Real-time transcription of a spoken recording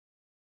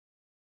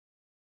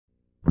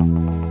They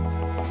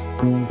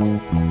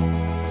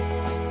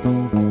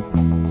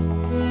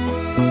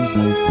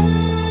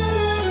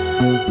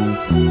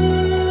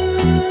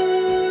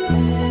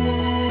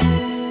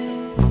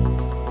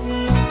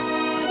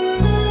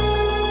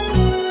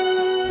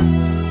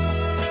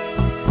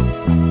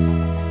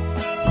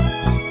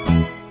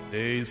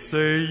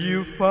say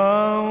you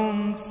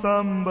found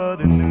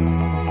somebody new,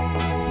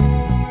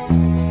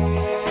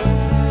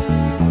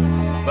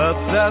 but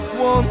that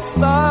won't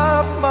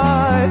stop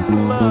my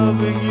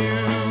loving you.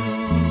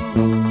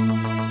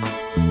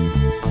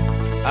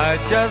 I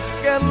just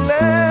can't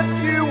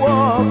let you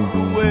walk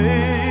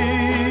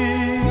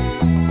away.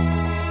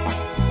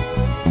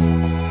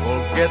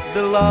 Forget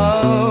the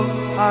love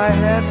I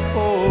had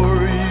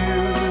for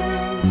you.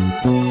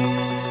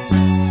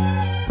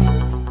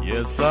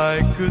 Yes,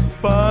 I could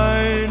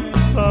find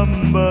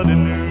somebody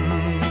new,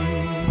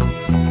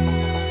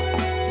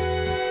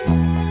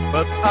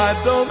 but I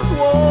don't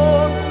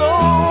want no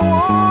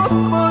one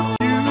but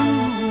you.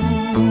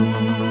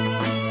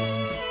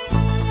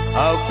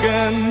 How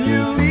can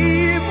you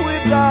leave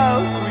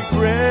without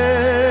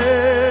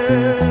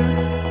regret?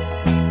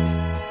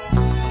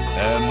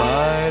 Am I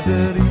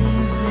that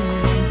easy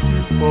to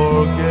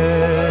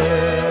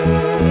forget?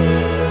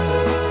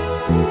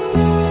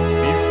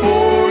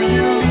 Before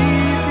you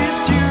leave,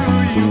 it's you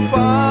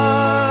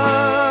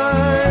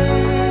find.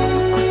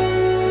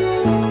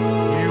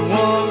 You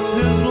want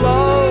his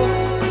love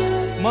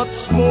much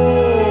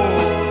more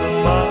than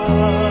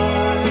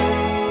mine,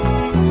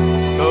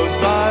 'cause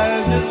I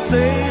just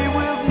say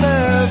we've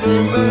never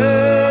met.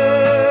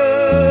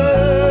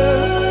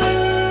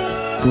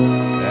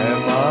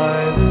 Am I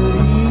that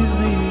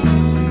easy to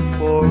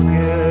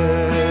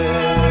forget?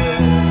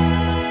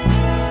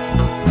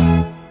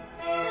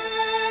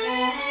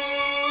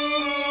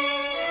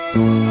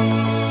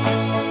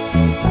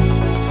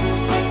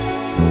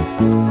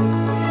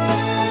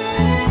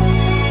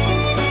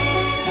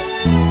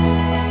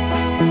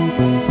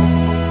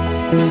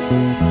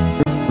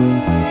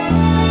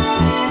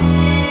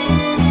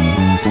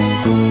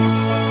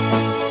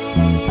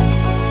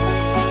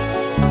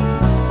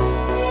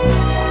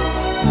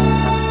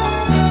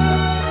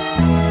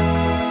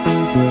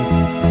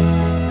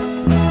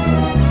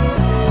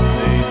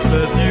 They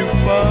said you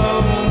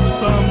found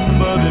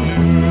somebody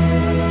new,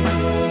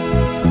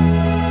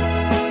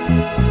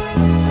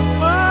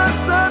 but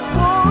that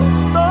won't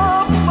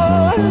stop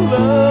my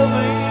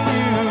loving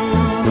you.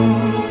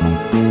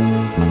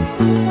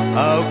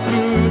 How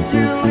could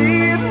you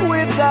leave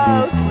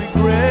without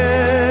regret?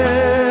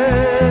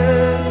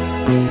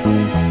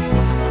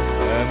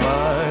 Am I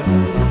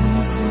that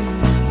easy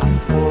to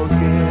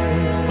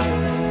forget?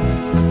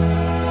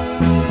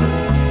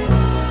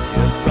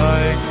 Yes, I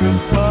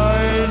could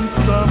find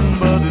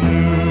somebody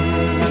new,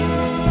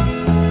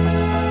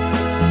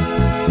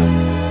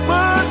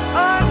 but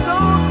I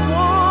don't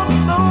want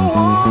no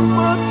one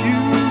but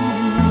you.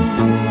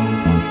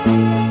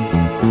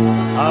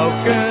 How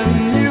can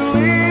you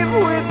leave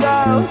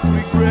without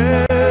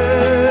regret?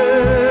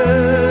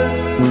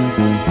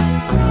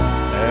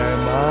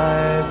 Am I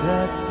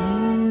that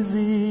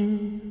easy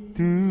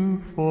to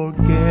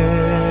forget?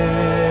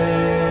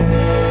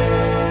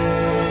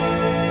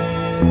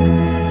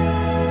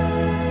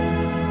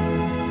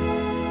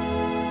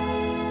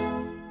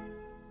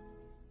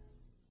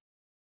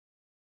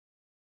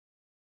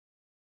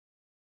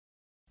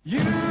 You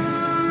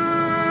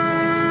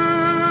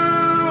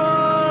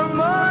are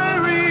my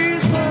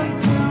reason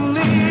to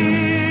live.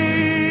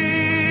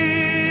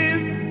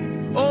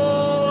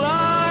 All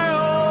I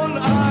own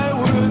I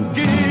would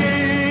give,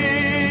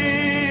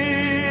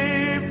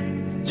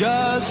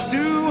 just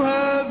to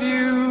have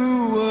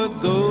you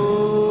adore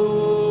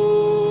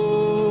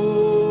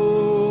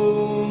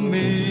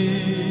me.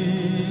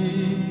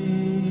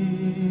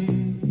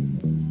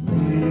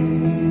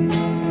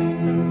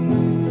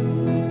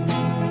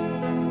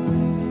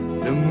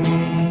 The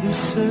moon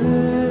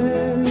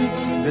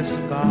deserts the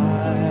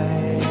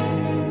sky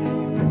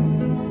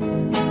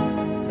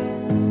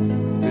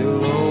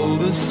till all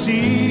the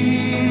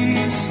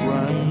seas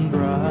run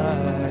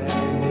dry.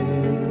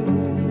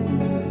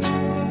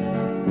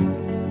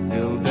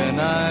 Till then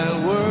I'll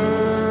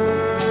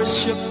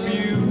worship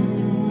you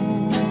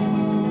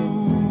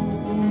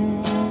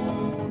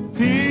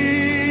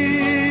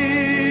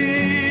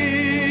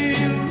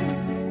till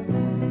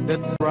the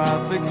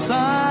tropic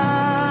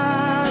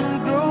sun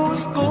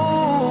grows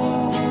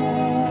cold,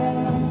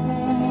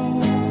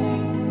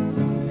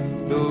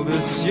 till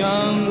this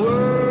young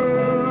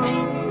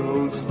world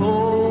grows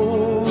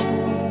old.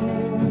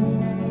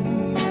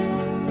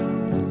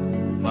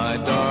 My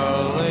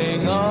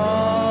darling,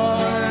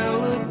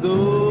 I'll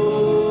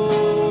adore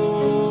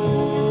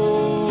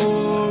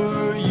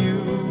you.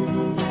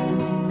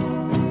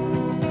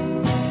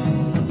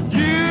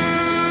 You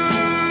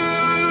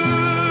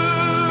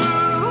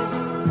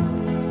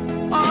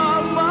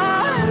are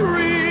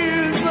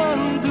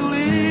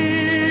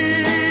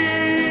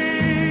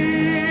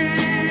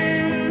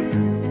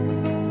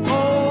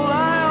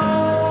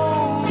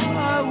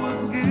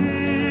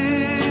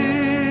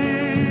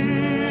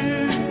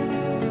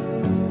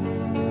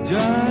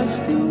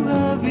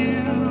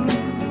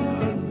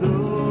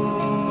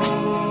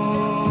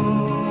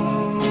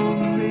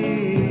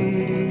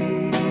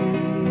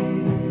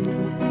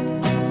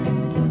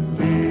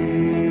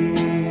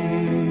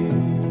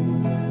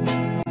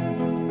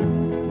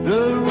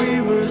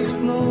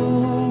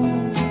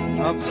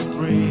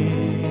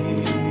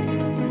upstream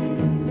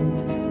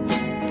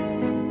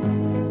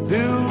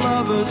till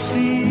lovers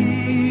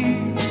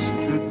cease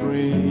to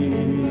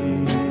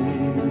dream.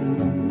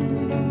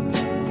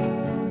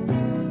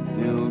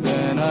 Till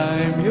then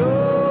I'm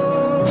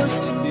yours,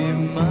 be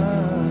mine.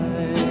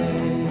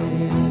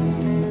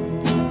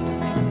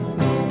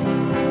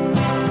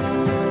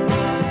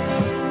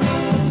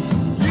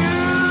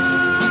 You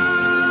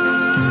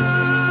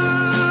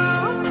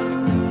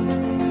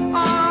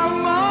are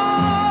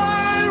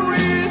my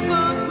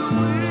reason to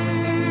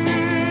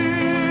live.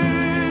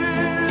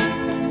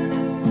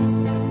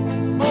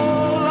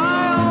 All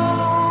I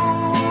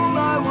own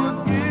I would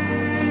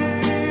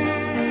give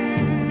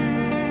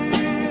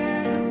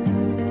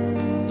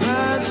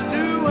just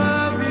to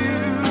have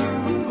you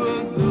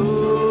adore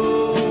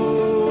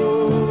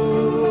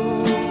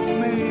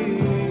me.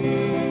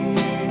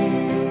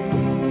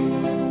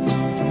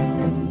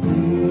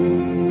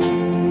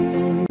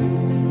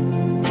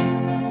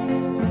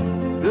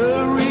 The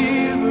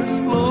rivers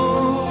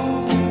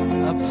flow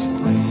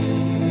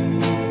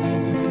upstream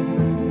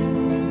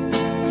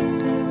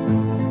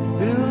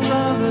till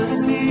lovers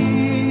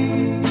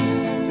cease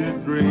to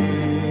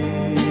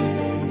dream.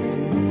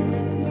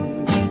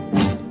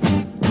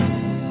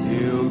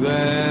 Till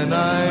then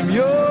I'm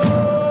yours.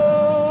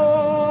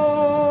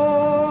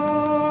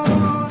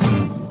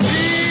 Be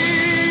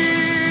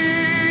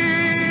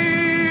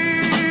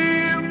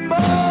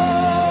mine.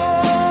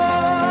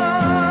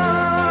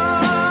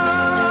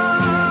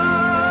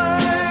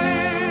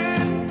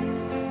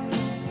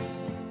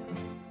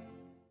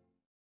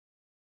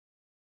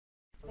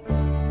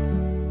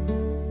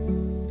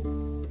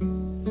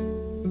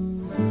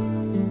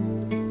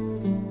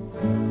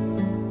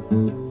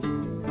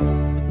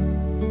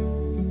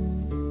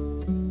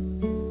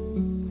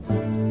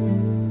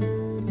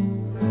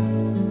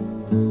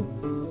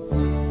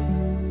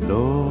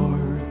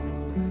 Lord,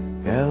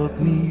 help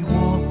me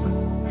walk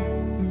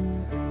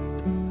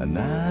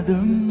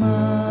another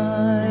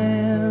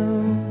mile,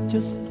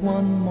 just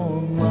one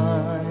more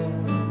mile.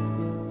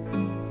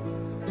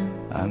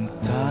 I'm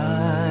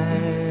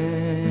tired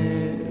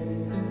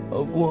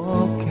of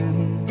walking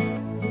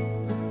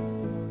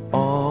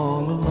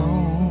all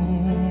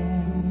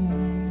alone.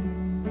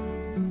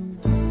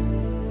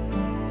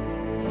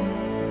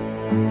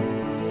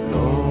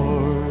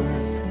 Lord,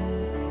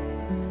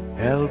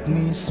 help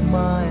me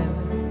smile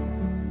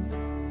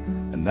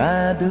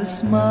another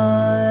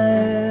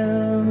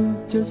smile,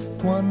 just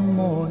one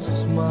more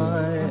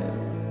smile.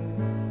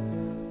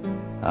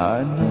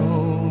 I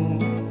know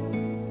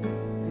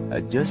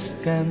I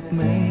just can't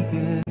make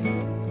it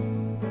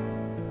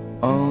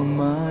on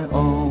my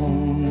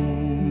own.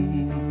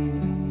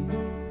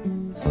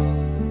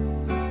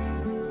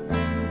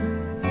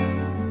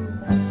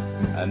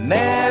 I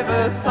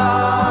never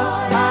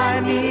thought I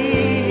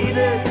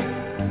needed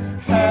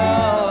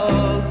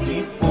help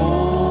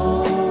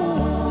before.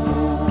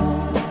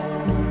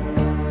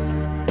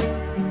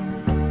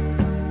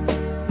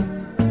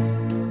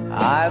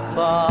 I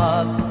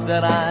thought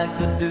that I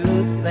could do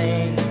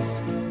things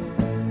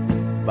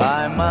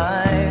by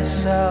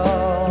myself.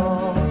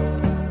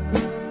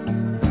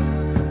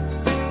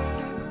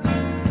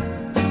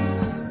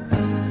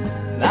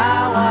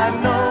 Now I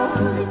know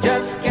I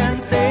just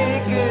can't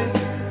take it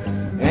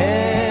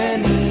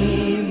anymore.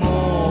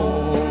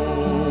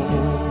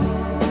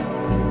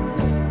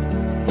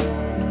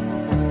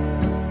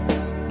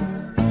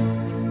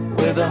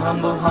 With a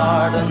humble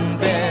heart and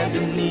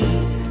bended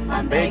knee,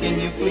 I'm begging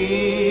you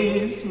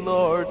please,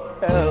 Lord,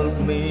 help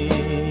me.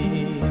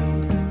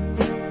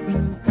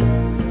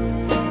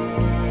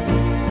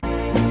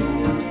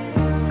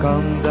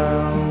 Come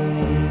down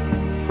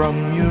from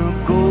your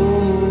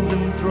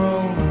golden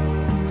throne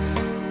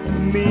to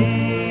me,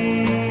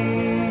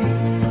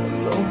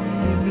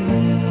 lonely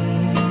me.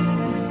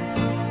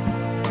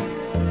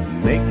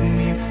 Make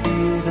me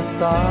feel the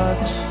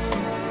touch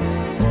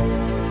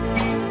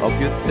of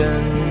your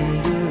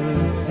tender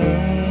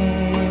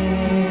hands.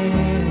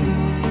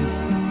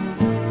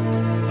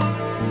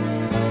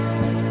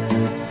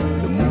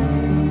 To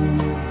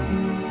move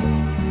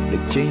the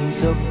chains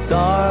of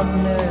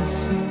darkness.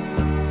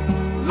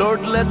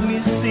 Lord, let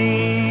me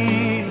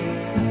see.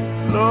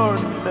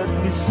 Lord, let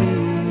me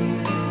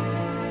see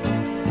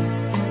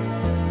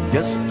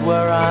just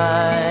where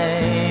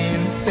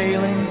I'm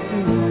failing to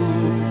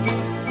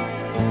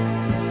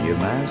your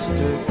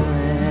master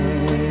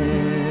plan.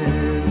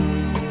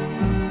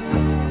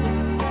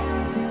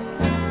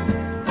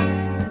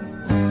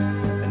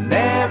 I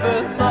never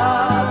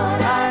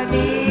thought I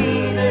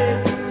needed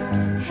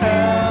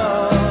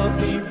help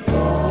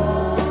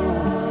before.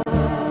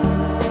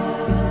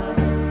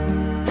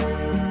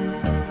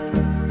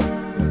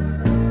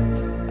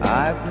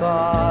 I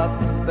thought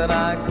that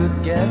I could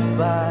get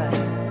by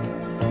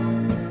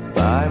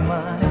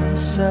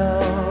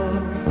myself.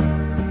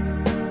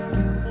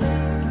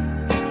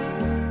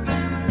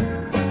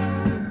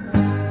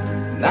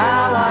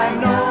 Now I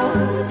know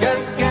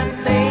just can't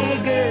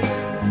take it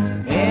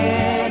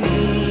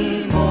anymore.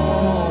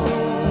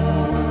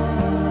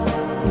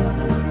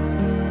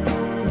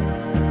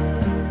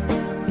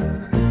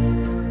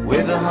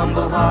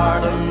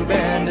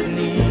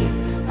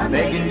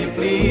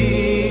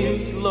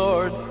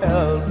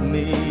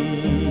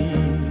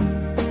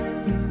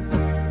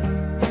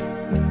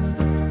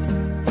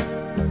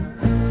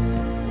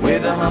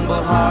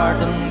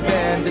 heart on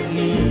bended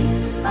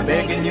knee, I'm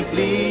begging you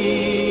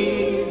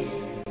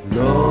please,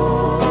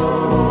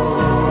 Lord,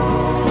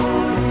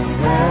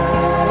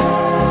 help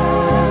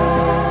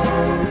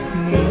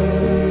me.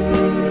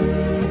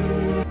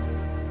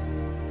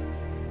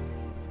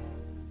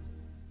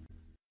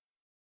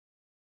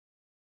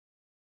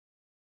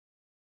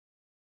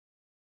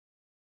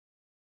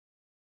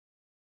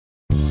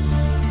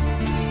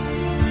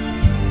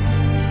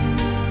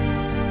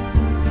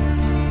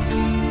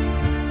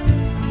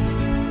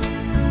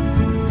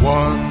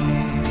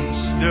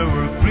 Once there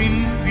were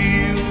green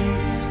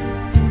fields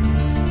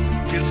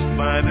kissed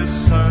by the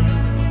sun.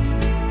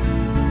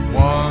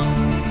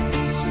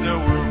 Once there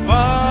were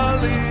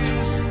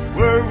valleys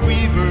where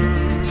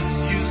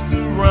rivers used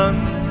to run.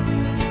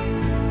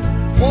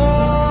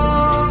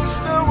 Once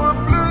there were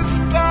blue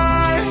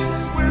skies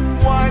with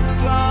white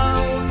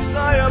clouds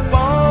high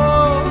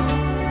above.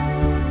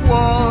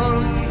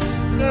 Once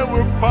they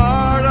were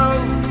part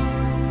of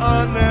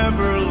an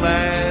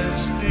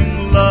everlasting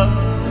love.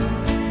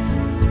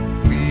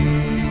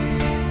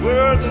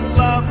 We're the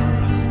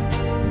lovers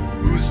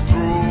who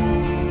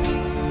stroll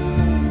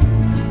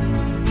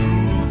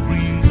through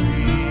green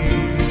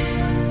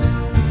fields.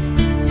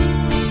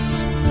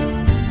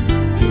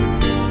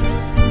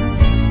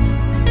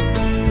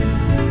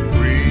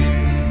 Green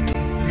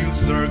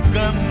fields are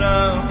gone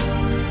now,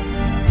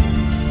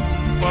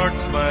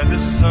 parched by the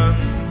sun.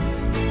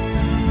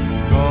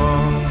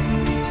 Gone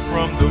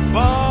from the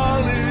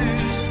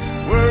valleys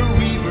where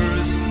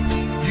rivers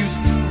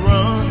used to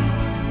run.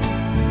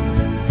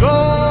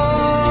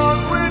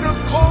 Gone with a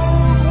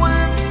cold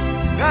wind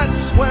that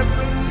swept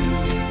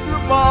into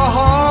my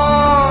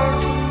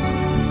heart.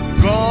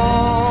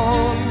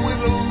 Gone with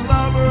the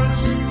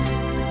lovers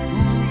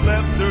who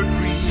left their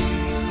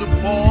dreams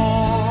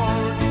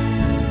apart.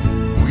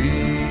 We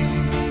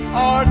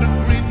are the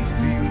green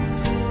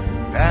fields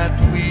that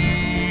we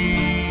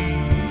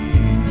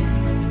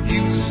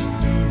used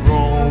to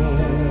roam.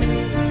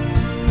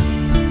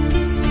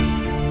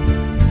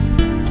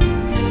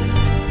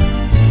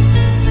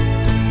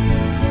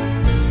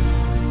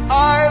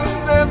 I'll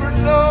never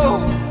know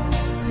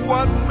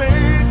what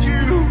made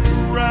you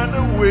run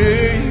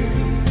away.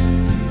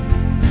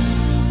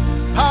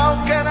 How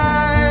can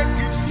I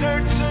keep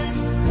searching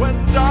when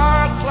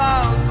dark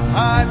clouds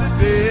hide the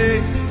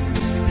day?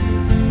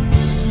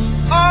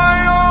 I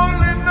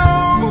only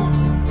know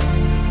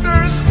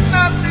there's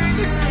nothing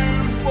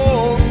here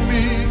for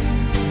me.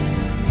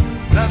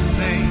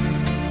 Nothing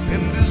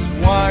in this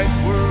wide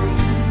world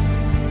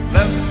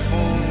left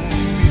for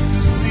me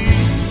to see.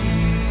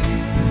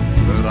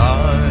 But I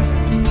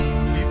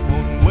keep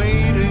on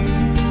waiting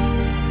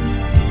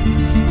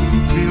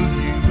till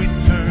you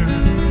return.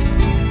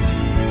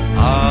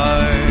 I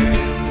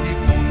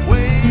keep on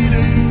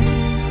waiting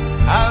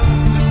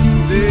until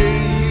the day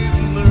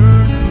you've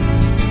learned.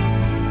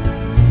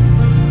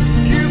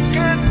 You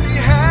can't be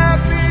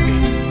happy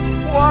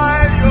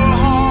while your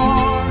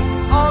heart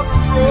on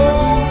the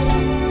road.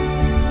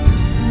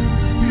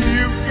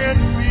 You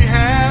can't be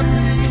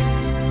happy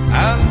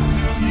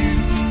until you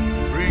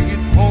bring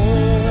it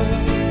home.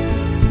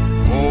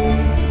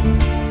 Home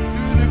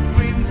to the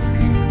green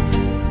fields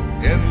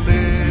and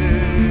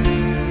live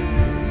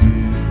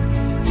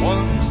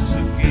once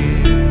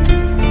again.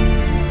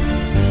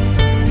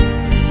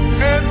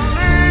 And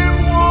live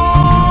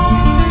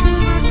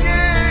once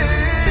again.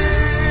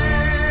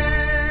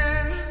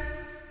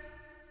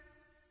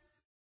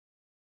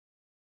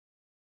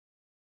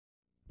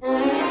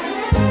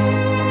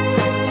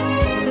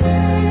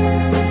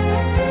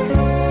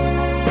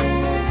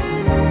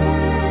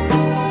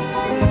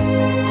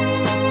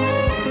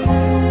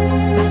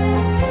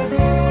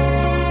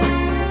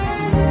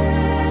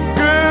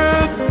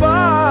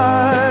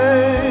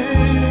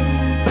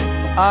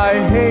 I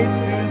hate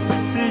to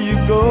see you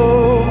go,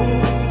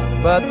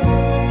 but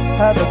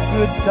have a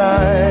good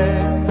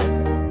time.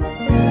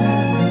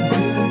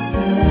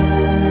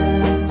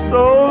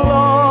 So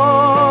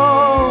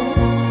long,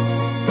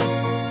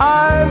 I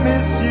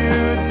miss you,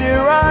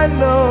 dear, I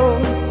know,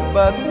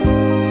 but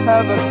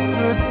have a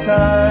good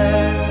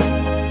time.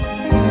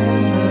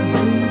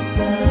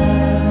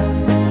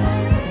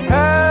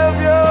 Have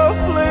your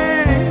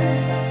fling,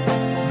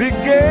 be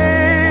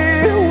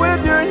gay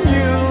with your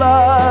new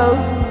love.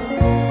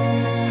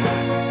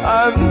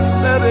 I'm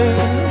setting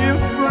you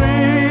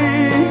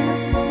free.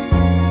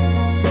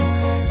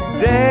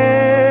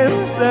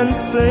 Dance and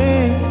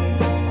sing,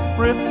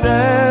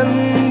 pretend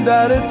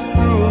that it's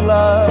true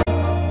love.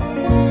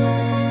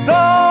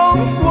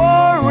 Don't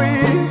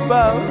worry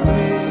about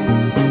me.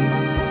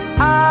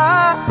 I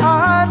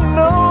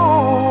know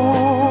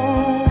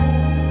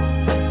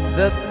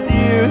that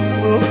tears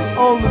will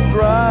only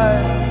dry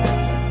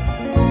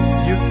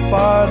you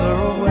farther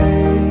away.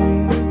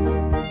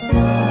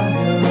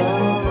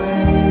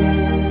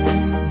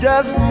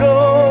 Just go,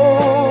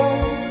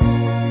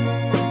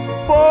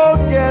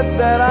 forget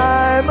that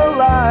I'm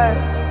alive.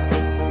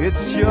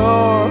 It's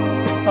your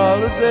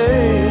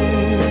holiday.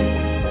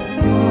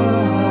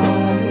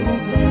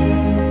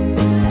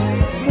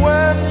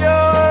 When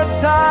you're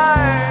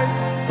tired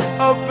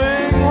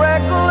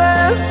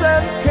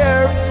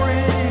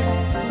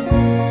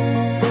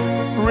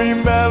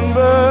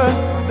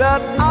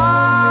that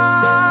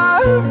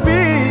I'll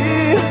be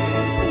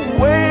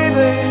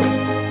waiting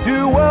to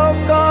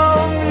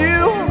welcome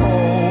you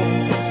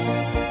home.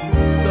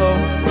 So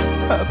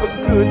have a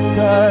good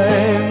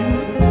time.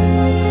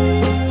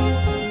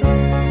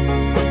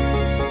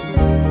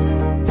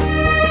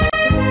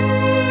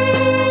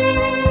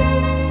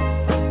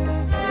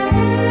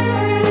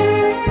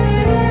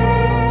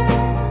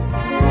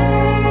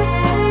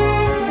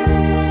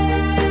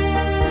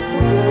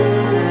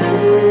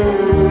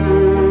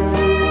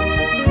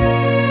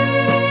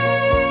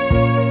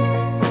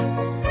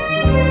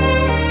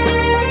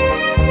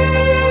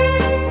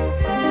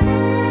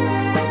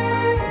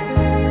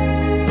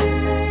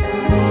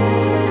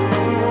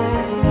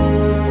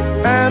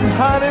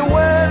 Honey,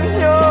 when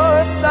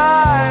you're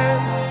tired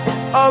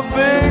of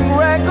being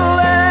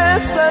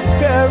reckless and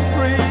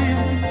carefree,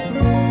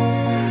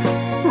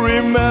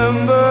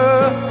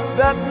 remember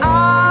that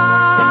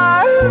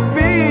I'll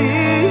be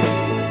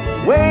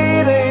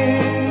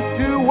waiting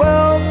to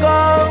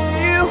welcome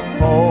you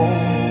home.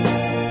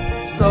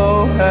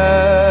 So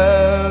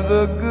have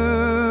a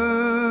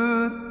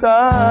good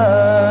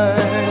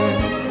time.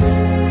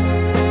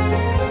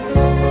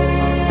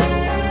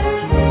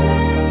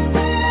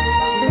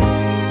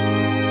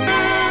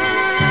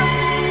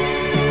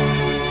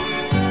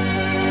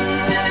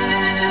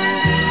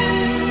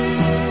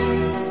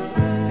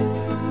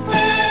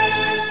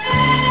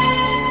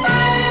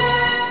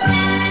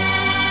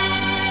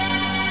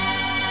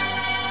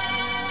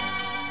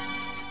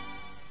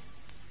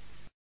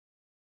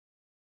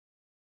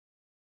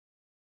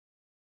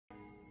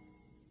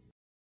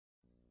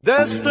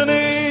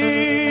 Destiny,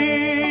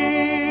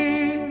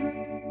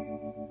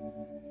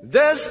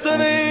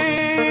 destiny,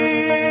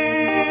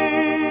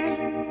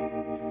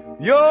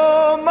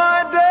 you're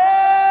my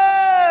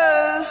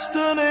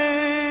destiny.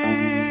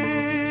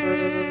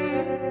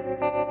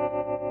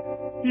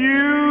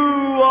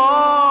 You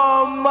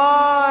are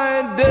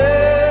my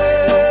destiny.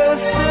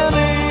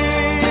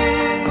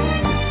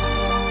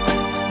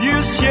 You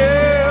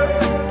share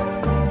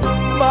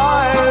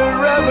my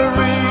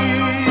reverie.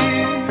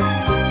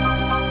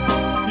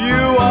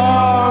 You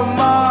are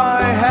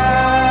my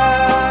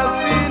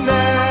happiness.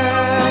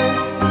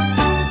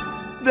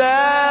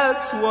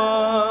 That's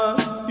what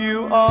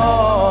you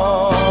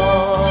are.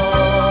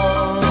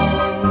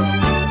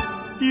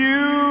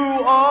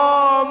 You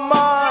are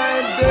my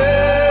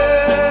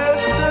destiny.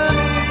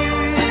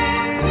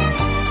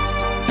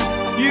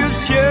 You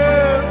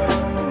share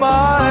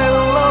my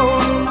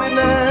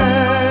loneliness.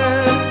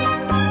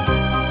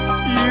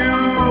 You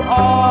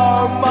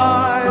are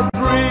my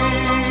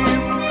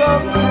dream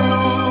come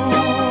true.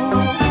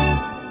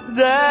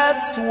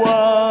 That's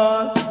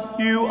what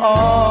you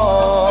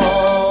are.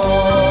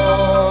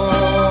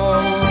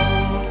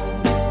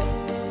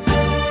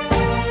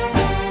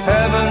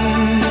 Heaven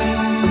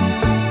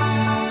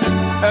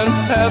and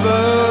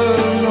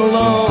heaven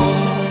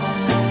alone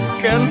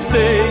can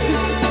take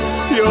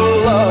your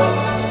love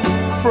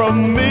from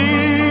me.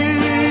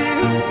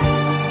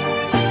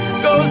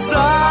 'Cause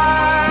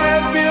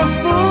I'd be a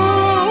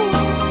fool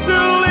to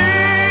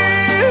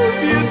leave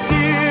you,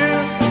 dear,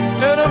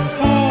 and a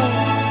fool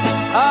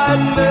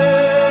I'd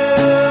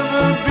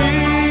never be.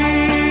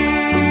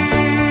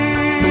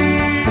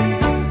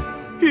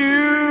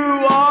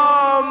 You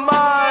are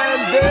my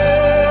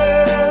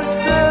destiny.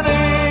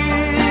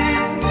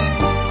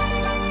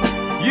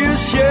 You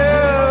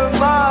share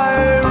my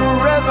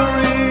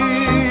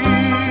reverie.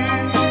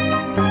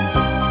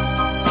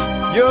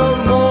 You're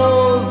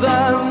more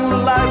than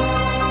life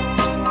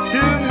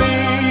to me.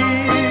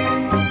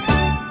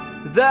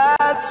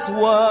 That's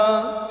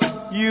what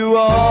you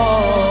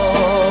are.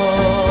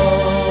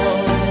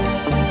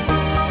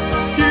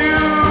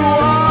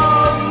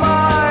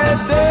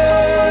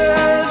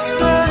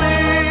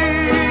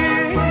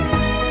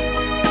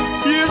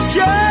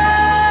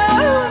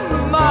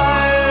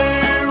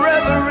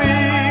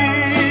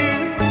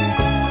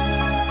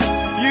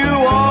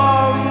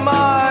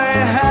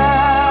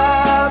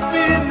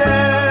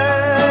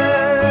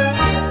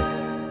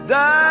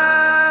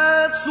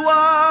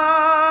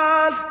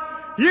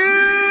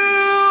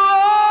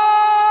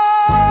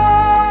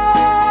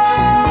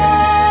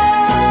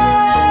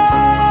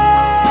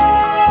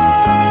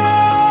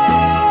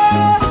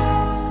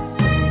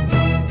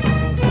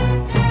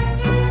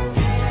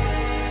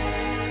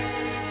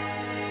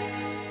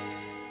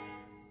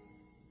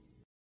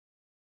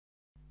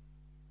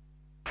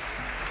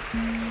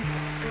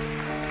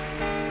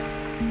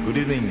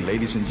 Good evening,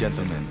 ladies and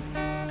gentlemen,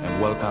 and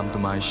welcome to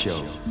my show.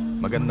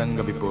 Magandang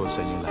gabi po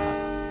sa inyo lahat.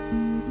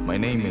 My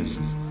name is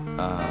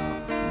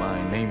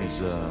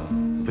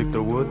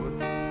Victor Wood.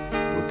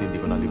 Buti hindi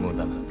ko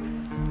nalimutan.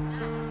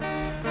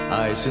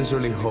 I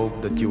sincerely hope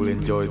that you will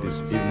enjoy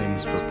this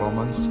evening's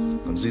performance,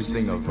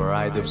 consisting of a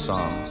variety of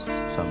songs,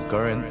 some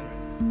current,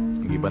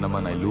 yung iba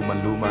naman ay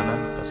luma-luma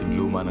na, kasing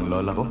luma ng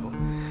lola ko.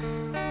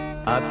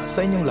 At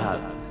sa inyong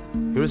lahat,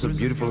 here is a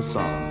beautiful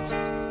song,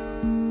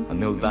 a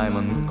Neil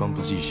Diamond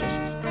composition.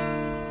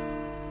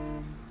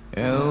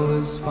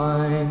 Elvis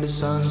find the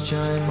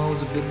sunshine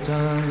most of the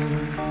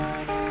time.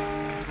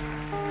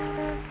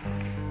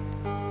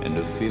 and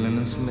the feeling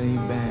is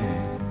laid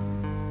back.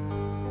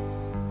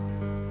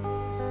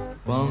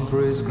 Palm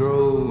trees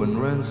grow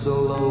and rent so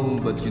low,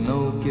 but you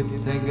know, keep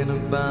thinking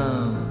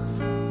about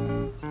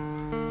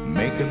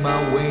making my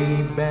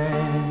way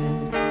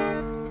back.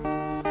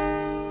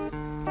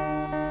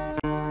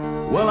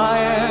 Well, I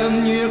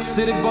am New York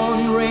City born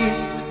and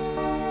raised,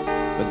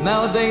 but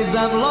nowadays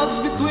I'm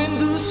lost between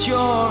two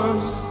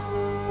shores.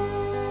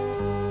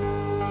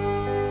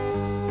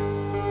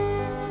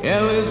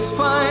 LA's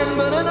fine,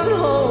 but I'm not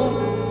home.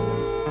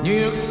 New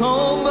York's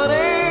home, but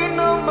ain't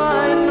no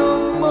mine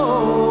no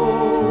more.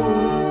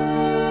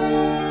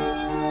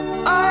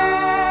 I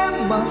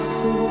am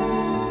myself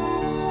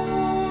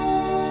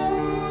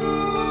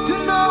to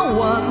no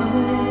one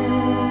there,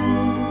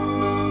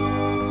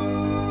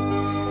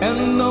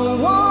 and no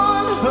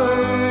one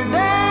heard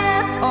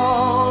at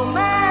all,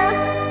 not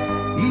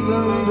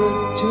even the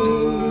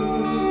chair.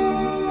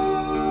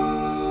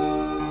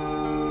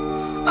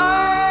 I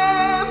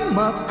am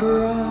my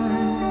cry,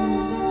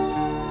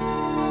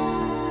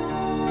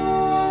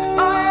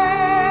 I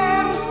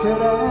am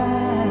sad,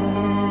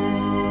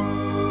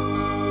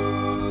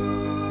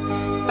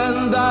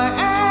 and I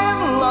am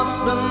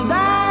lost and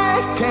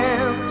I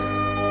can't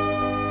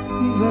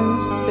even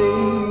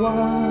stay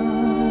wide,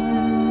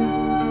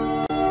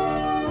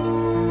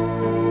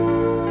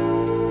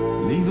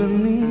 leaving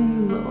me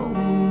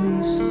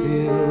lonely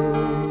still.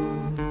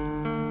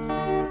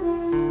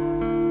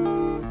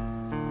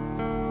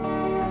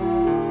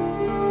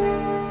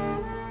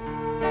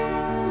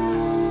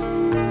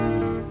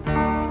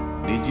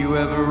 Did you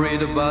ever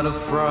read about a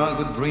frog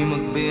who dreamed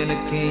of being a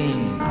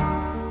king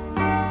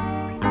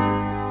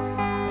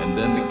and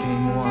then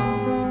became one?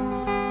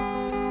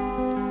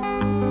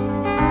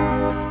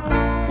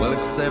 Well,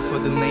 except for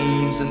the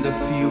names and the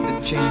few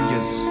that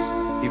changes,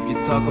 if you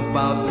talk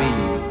about me,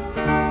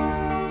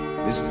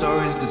 the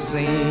story's the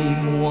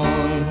same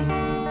one.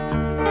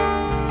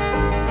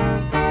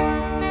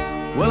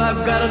 Well,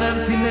 I've got an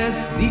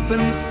emptiness deep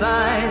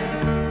inside,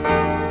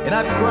 and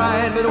I've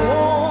cried, but it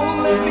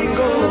won't let me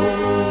go.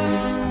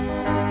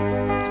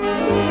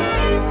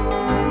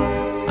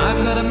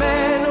 I'm not a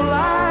man who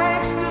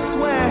likes to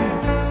swear.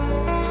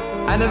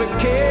 I never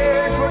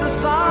cared for the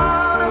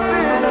sound of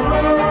being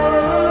alone.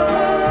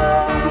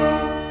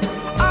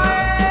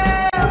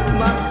 I am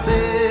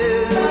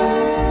myself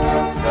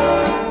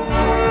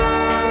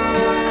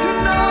to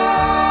no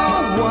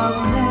one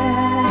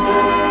there,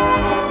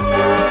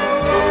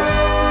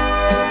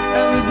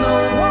 and no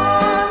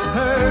one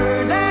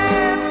heard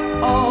at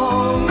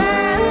all,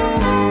 man,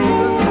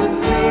 even the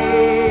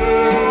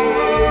tear.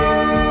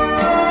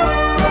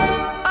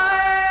 I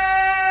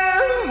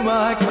am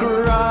my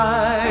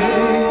cry,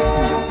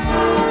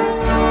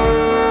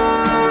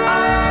 I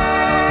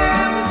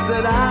am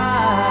said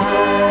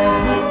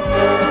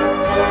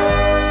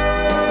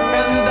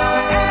and I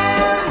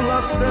am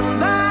lost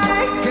and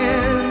I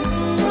can't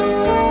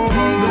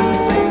even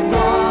say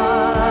why,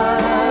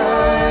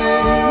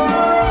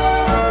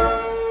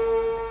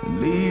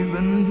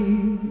 leaving me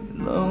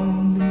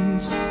lonely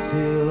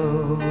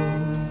still.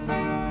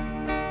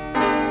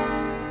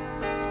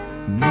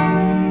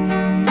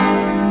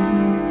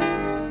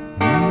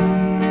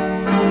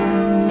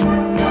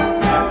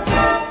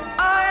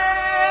 I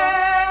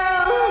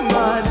am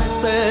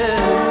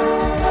myself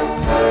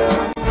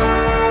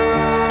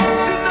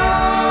to no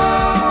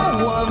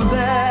one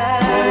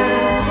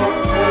there,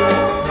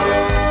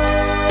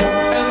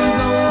 and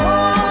no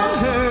one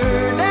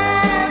heard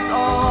at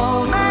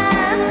all,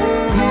 man,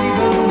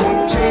 even the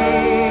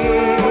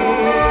chain.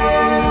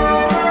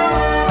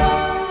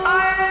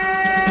 I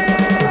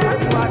am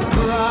my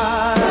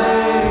cry,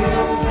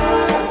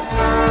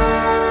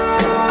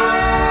 I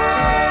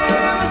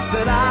am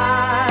said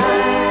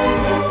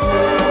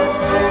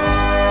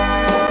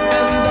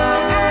and I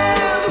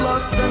am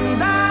lost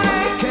and I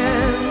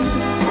can't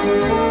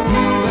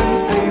even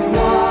say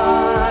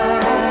why,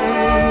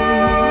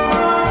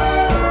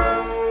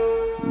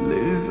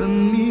 leaving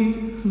me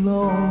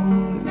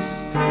lonely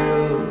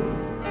still,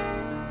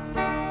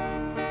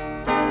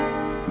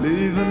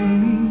 leaving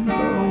me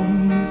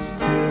lonely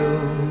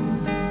still,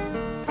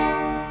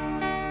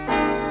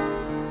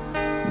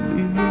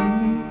 leaving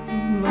me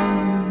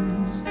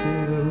lonely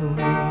still.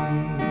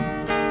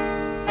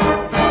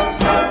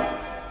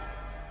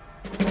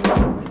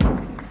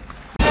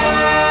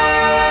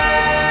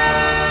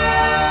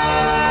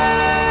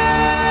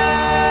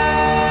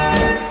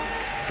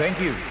 Thank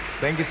you.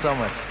 Thank you so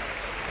much.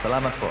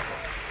 Salamat po.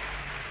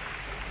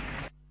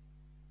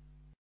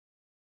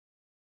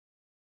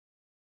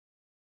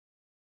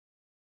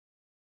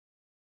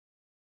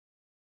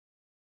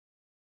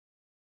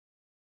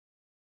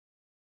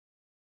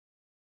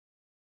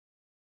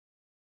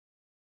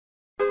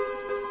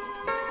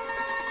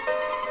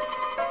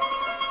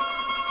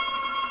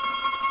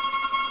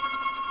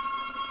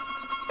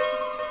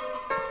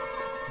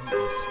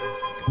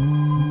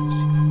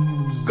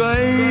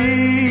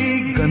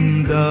 Kay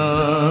ganda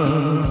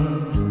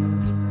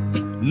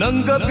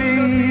ng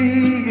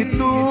gabing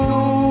ito,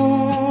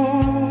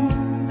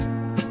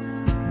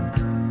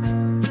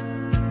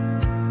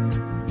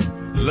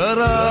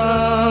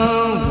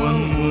 larawan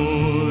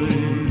mo'y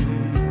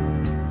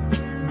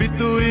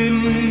bituin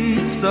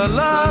sa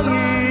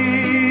langit.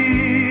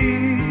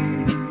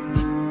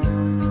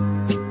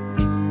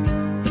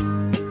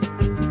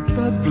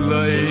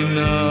 Taglay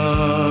na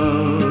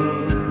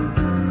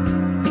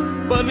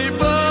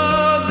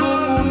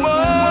panibagong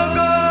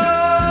umaga,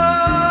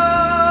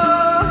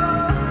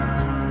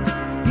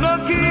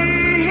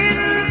 naghihintay,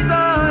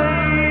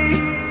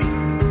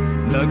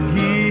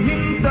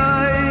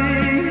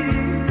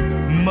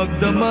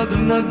 magdamag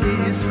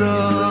nag-isa.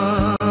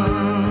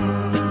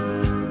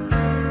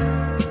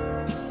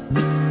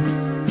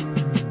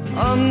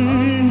 Ang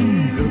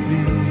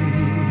gabi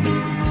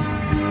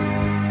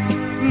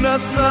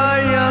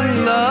nasayang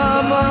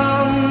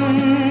lamang,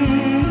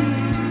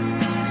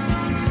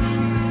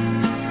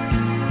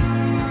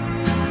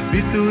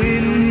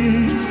 bituin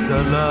sa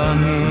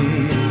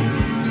langit,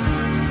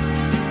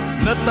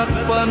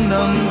 natakpan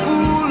ng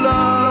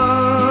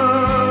ulan.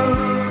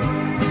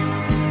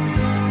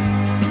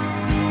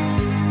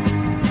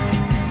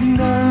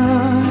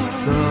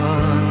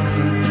 Nasaan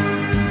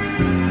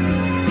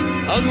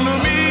ang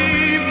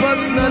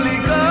lumipas na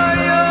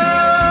ligaya?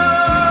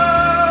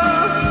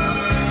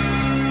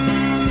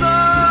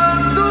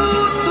 Saan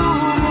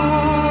tutungo?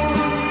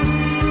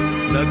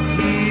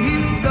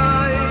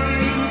 Naghihintay,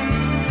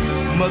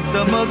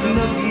 magdamag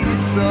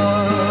nag-isa.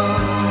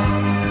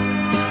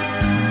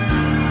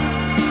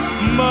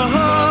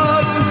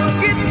 Mahal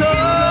kita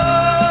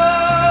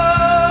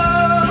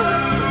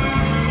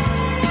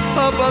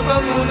habang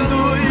ang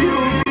mundo'y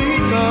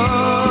huminga.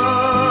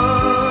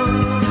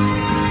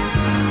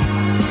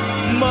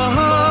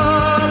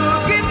 Mahal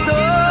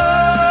kita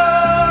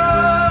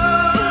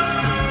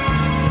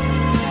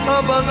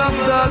habang ang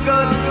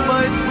dagat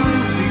may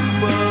tubig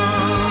pa.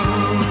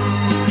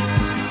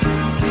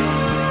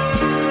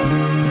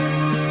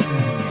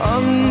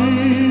 Ang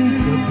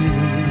gabi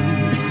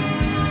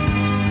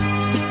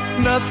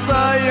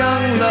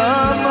nasayang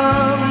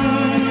lamang,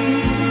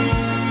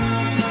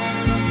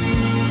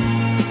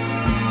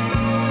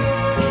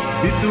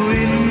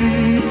 bituin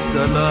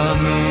sa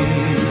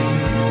langit,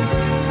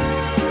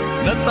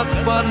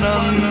 natakpan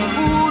ng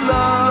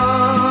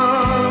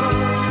ulan.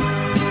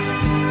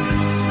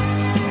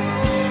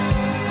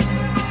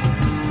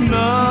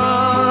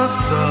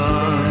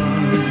 Nasaan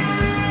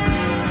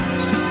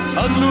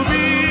ang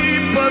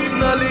lumipas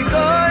na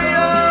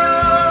ligaya?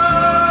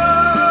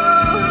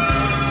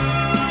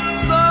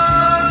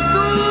 Saan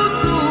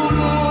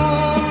tutungo?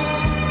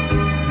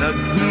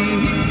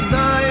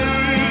 Naghihintay,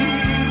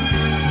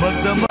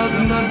 magdamag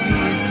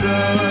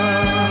nag-isa.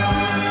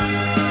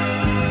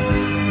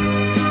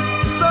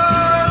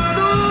 Saan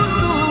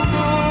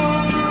tutungo?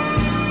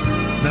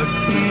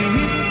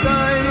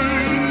 Naghihintay,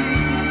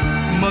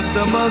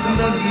 magdamag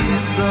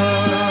nag-isa.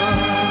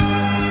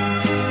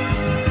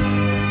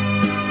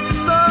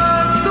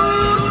 Saan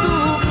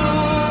tutungo?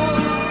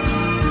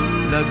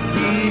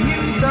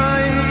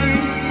 Naghihintay,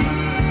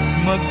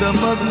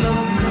 magdamag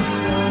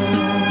nag-isa.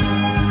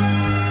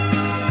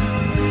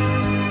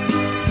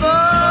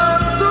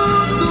 Saan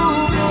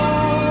tutungo?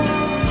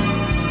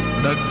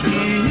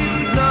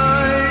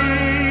 Naghihintay,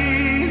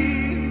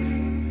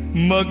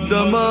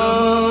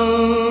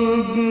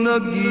 magdamag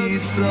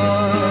nag-isa.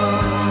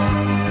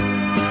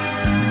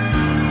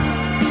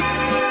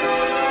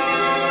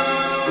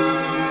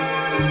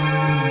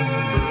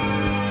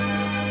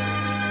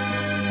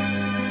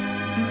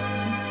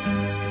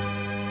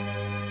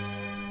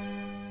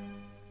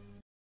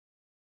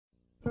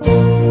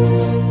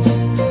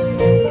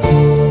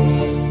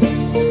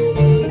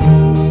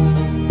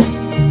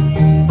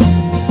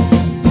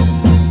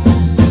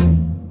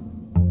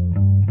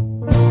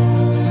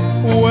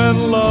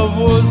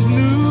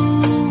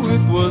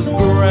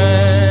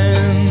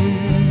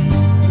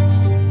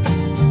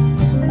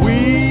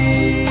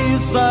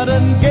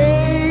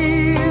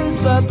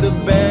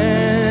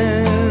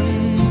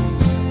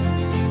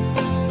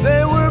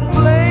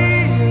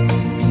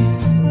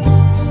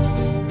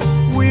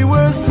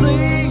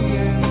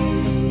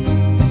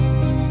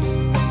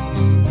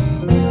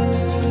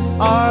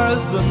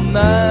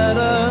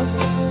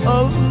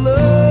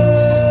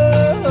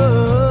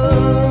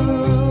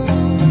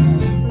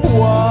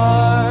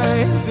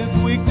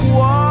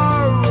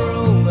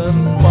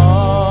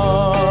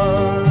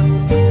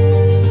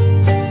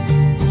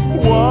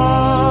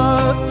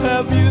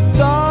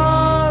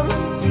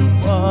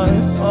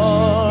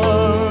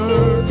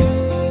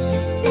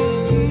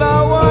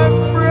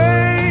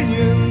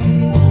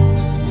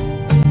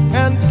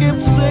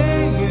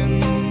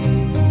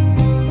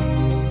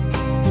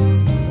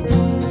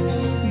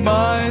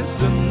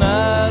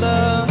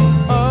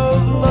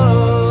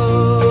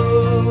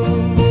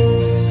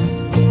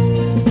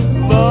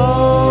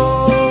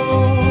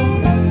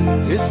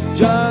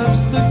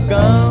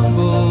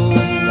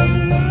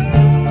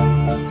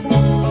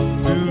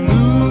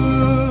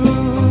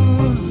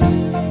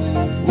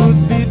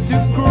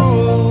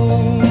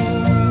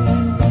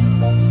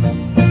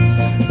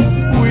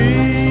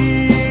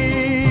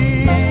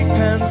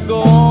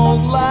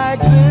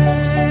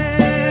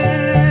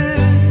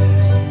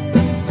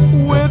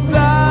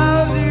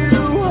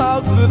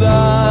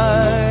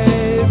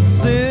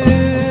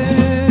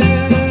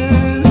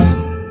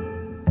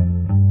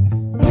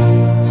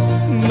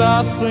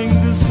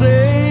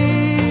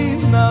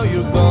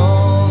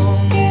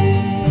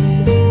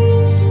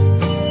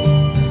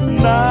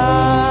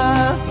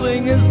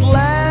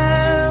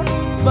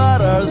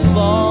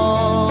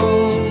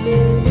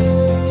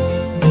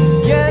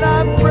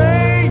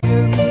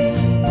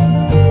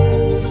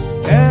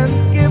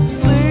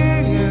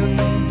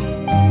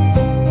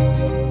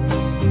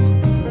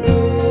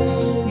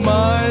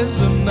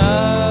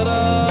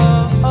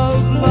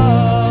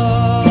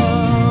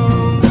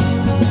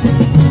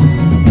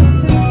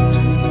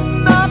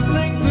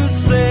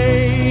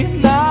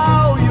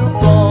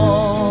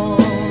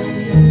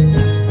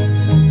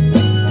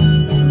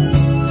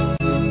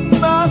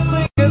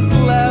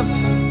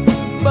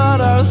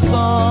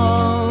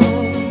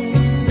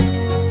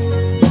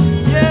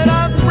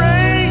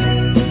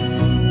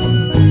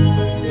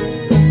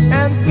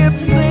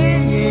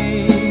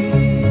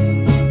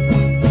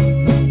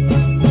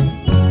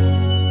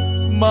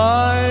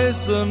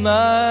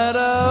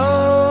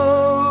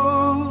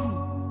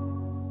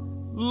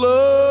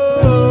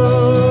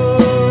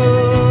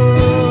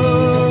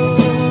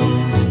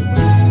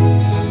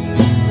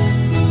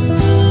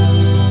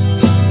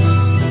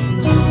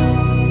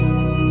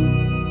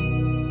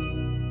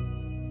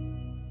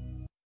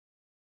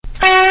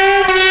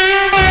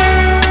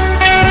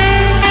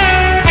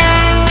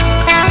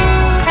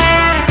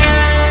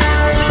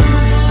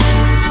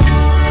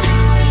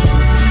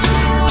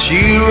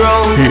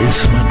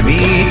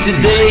 me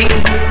today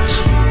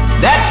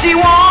that she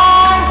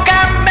won't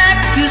come back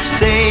to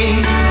stay,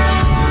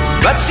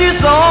 but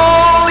she's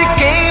only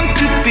came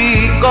to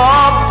pick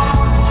up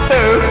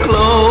her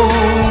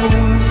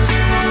clothes.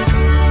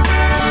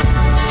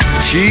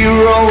 She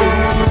wrote,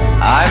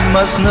 I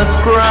must not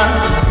cry,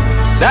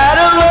 that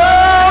her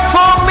love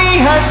for me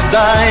has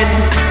died,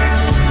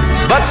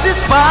 but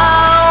she's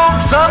found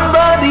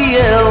somebody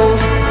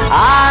else,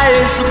 I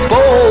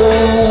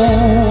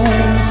suppose.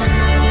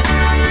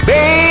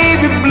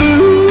 Baby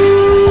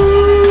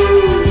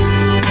blue,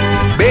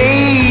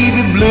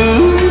 baby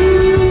blue,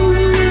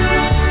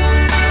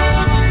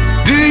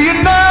 do you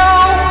know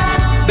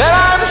that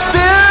I'm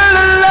still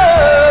in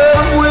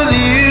love with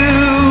you?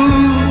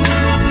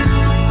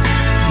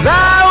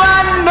 Now I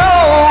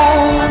know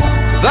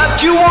that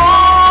you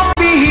won't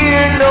be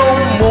here no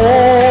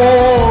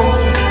more.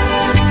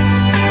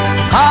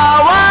 How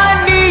I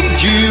need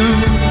you,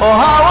 or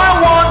how I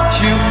want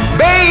you,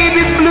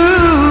 baby blue.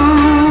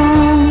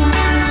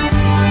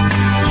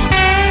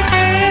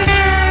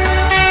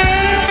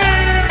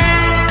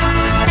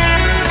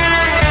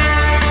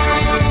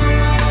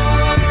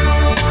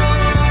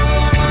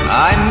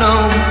 I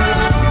know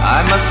I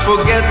must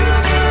forget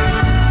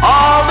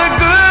all the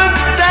good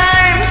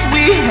times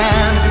we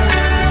had,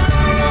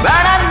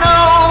 but I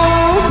know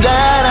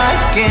that I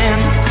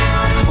can't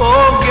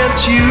forget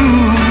you.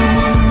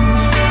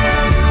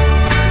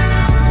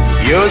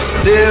 You're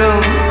still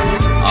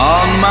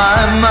on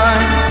my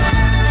mind,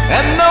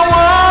 and no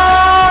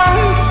one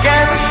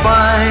can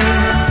find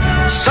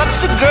such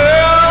a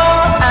girl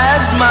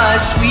as my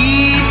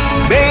sweet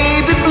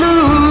baby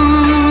blue.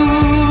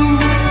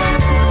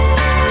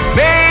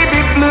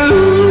 Baby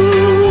blue,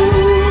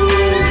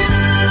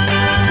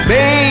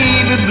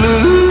 baby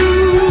blue,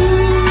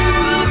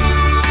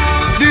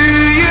 do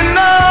you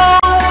know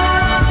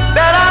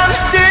that I'm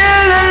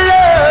still in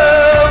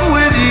love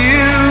with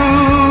you?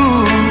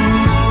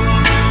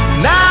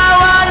 Now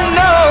I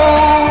know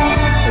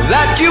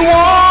that you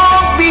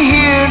won't be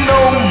here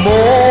no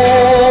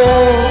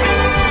more.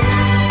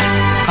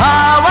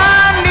 How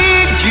I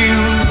need you,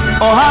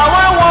 or how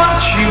I want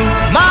you,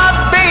 my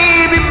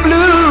baby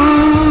blue.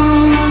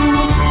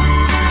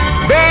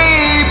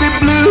 Baby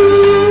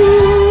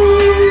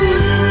blue,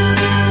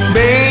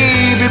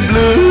 baby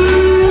blue,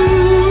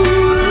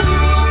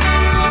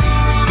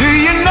 do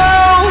you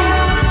know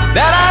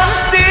that I'm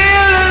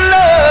still in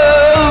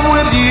love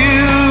with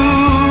you?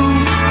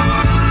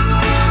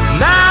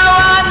 Now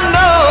I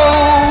know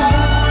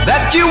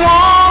that you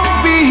won't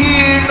be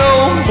here no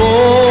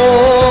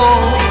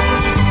more.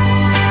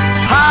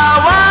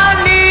 How I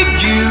need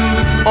you,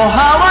 or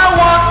how I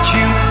want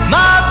you,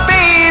 my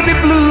baby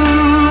blue.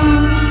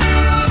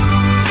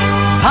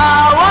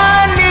 How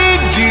I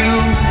need you,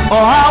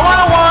 or how I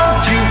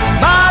want you,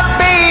 my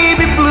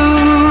baby blue.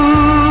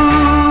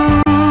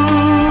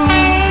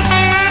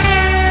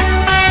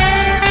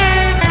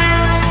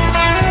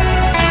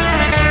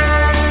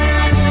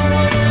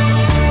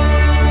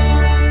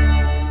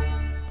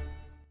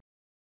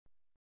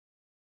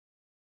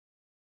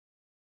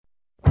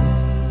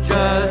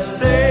 Just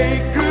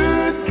take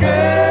good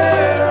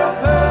care of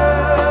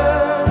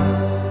her.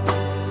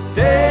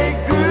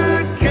 Take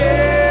good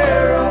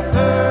care of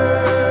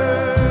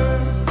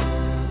her.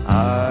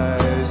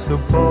 I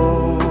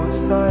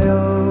suppose I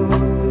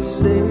ought to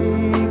say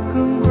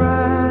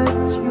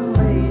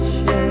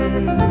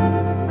congratulations,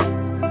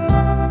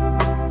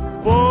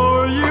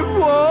 for you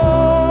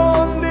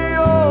are the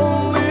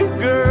only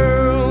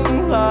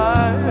girl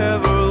I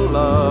ever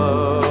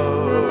loved.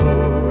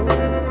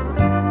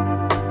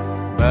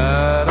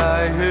 But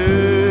I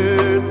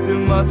heard too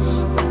much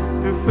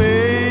to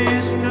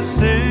face the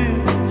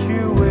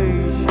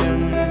situation.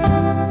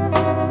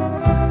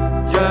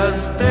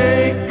 Just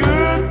take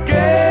good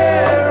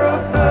care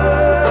of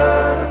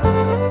her.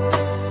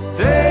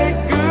 Take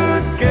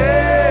good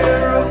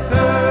care of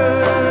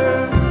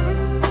her.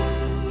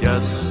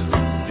 Just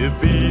to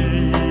be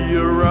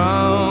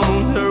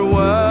around her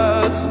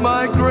was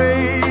my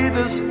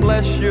greatest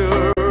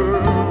pleasure.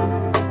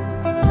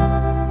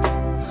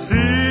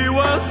 She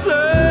was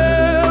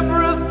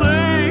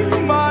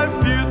everything my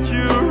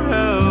future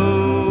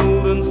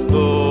held in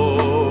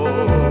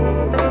store.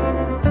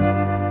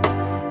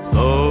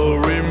 So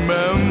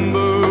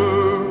remember,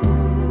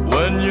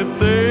 when you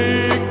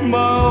take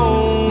my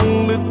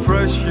only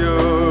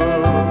treasure,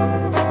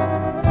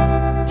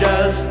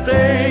 just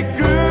take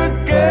good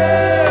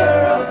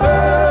care of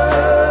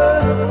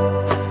her.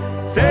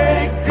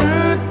 Take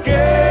good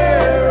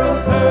care of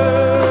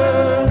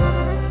her.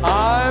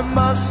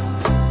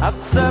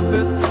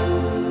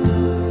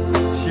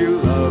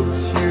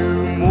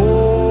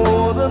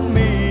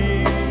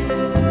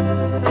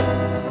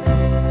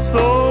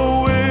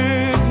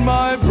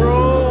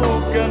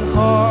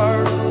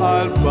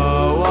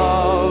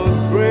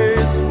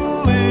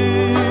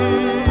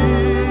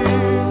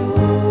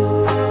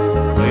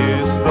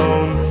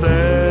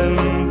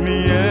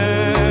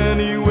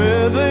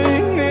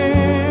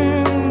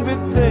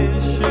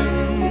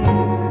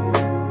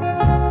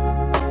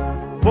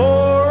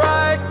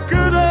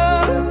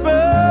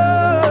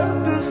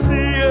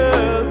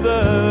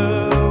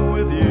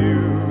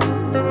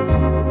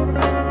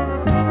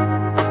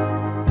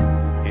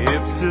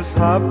 If she's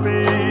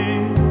happy,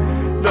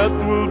 that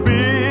will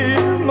be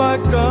my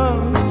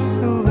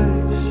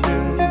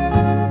consolation.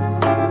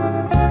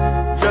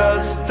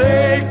 Just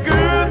take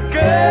good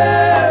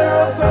care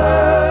of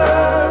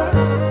her.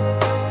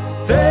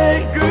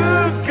 Take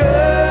good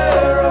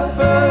care of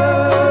her.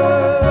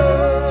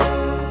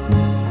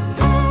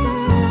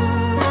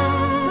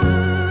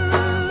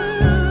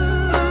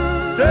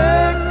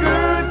 Take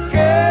good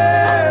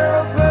care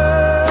of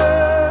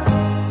her.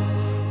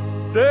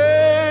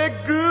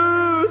 Take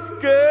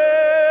good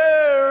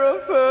care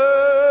of her.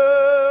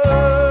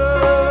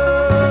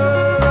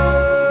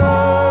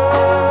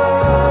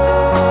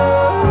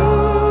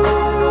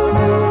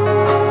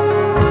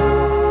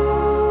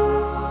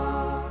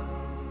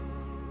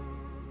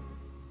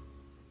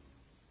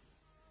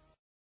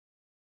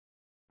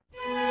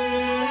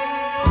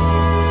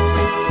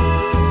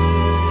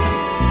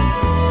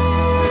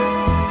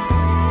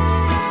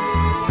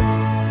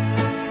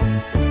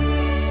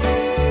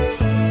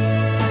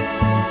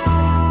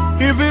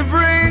 If it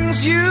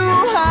brings you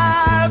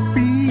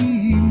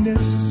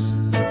happiness,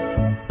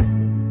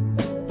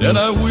 Then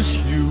I wish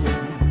you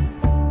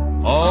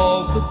all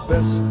the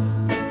best.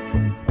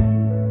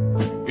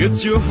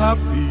 It's your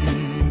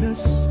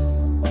happiness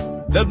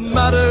that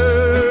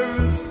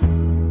matters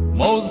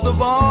most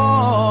of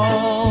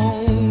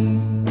all.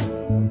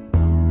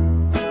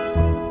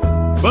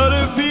 But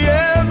if he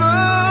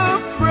ever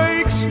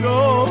breaks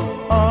your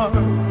heart,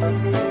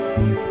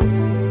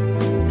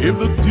 if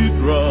the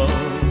teardrop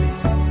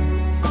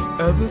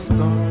ever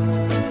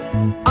start,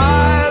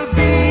 I'll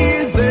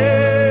be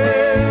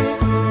there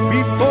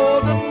before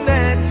the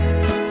next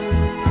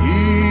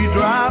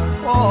teardrop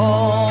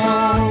falls.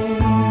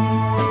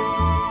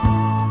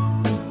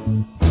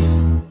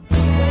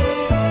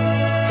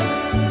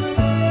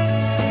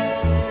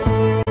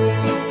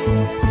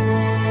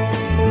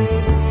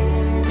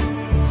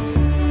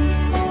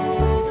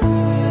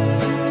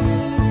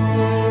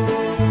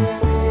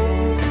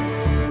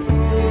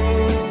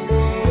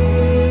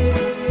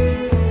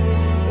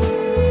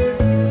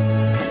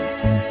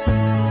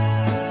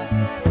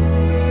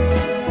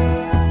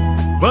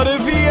 but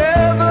if he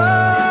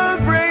ever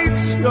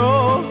breaks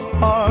your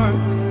heart,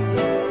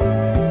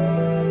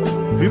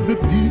 if the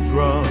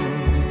teardrop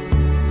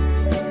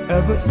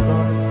ever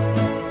start,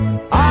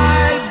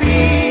 I'll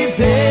be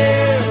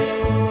there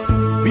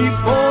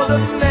before the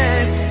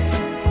next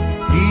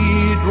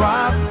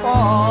teardrop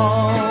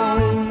falls.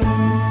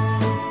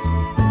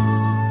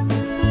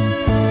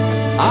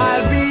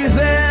 I'll be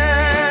there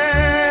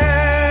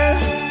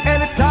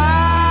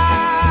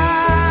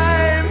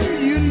anytime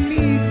you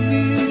need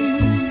me,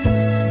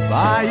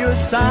 by your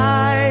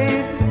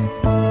side,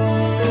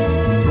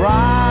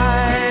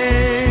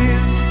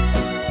 drive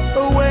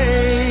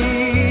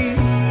away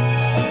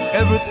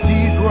every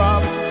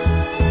teardrop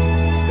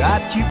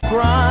got you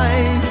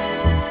crying.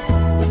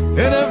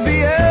 And if he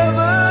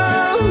ever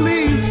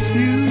leaves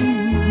you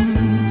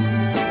blue,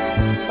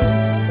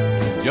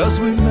 just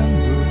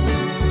remember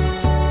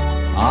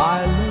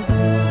I love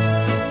you,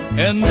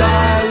 and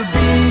I'll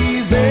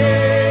be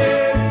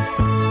there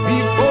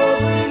before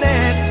the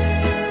next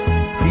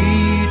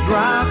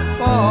teardrop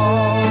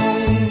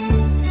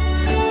falls.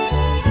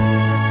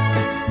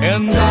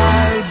 And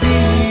I'll be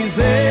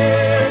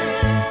there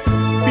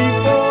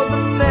before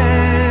the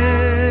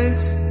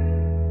next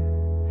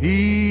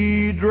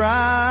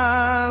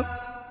teardrop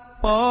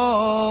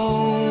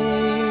falls.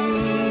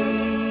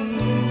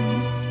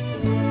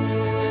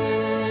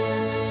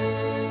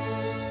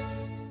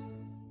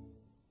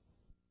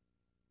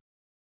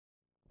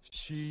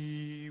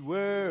 she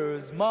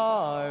wears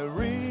my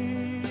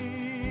ring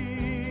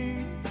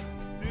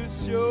to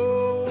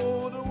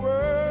show the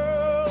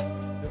world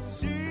that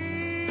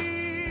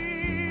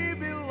she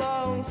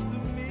belongs to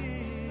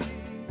me.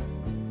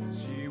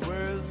 She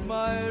wears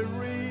my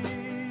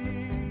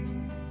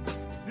ring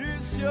to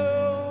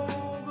show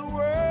the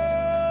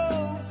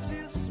world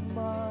she's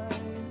mine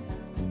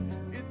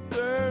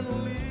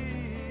eternally,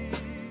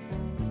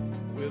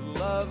 with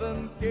love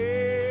and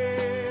care.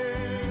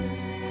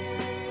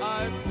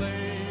 I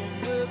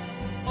place it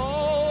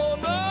on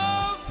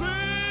a finger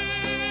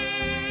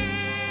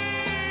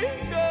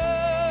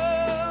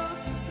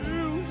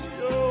to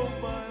show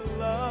my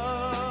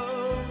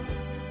love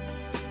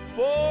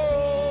for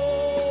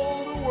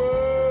all the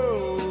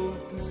world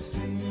to see.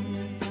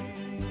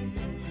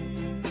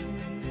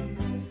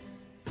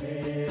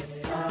 This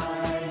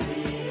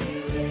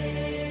tiny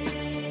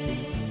ring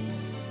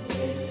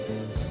is a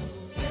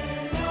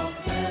token of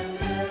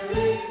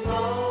memory.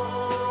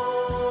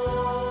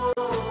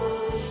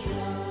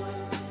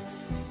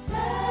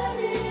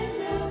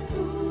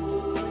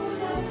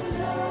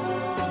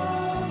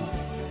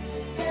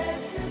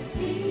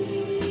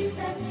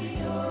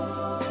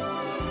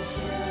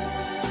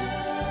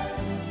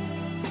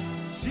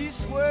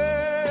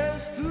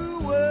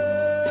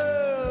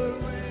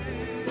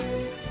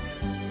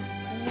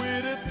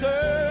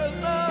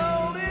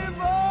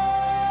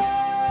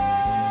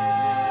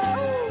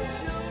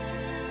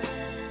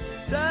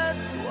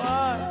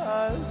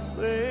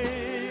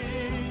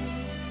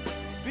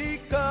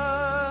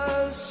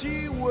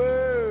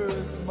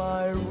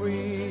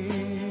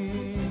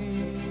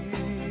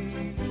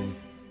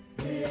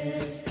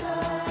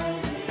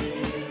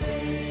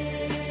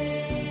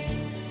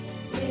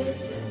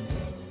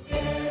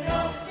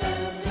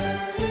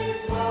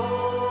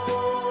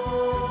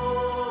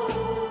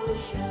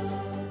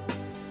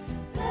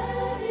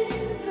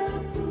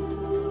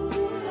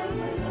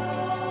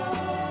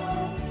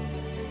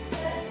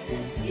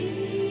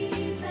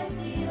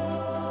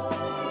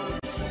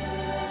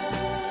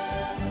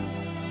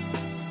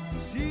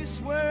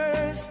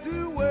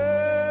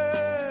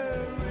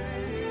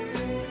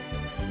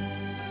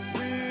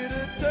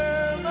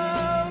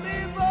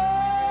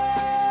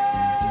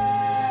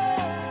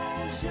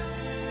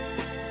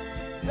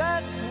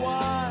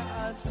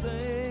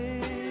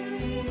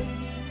 same,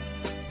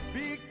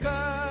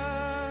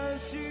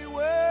 because she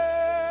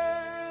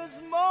wears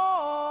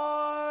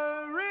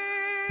more ring.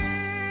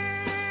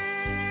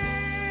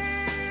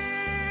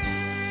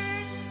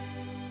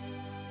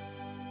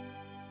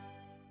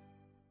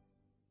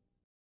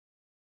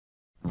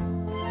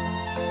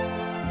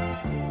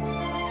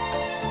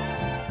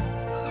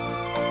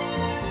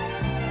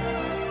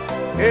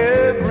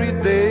 Every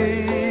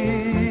day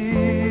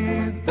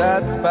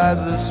that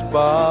passes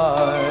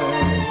by,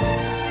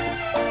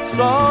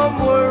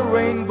 somewhere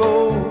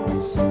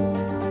rainbows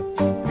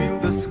fill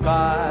the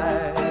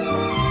sky.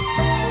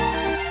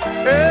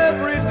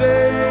 Every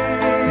day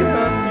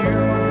a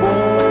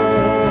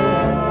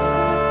newborn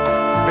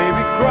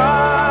baby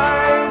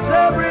cries.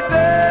 Every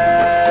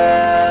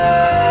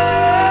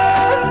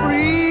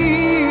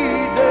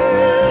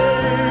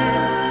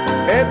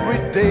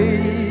day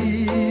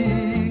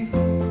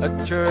a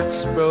church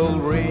bell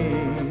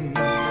rings,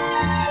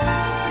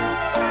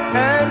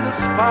 and the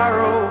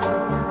sparrow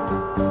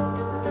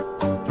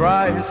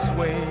dry his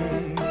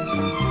wings.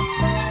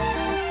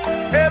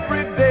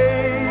 Every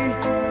day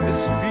is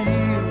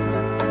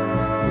filled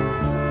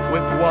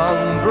with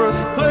wondrous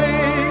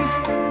things.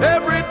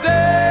 Every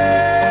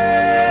day,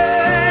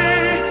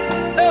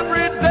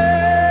 every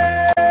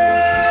day.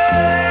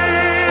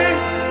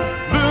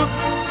 Look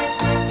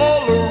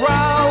all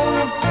around,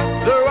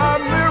 there are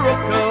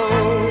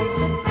miracles.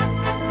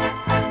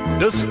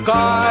 The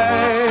sky,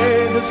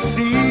 the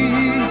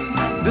sea,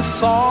 the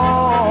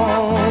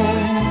song.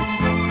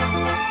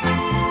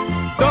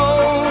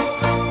 Don't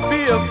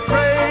be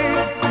afraid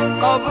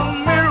of a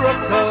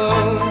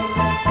miracle.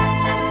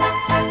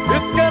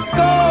 It can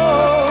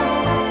come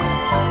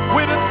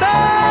with a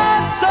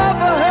dance of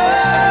a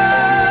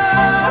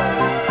hand.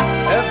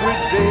 Every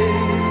day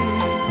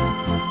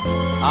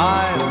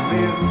I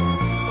live,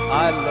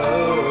 I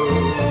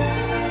love,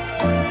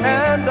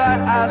 and I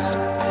ask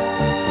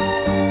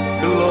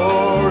the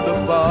Lord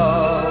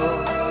above,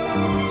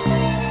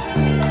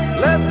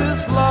 let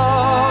this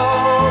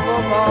love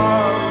of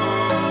ours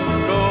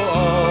go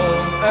on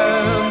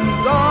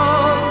and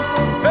on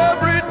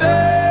every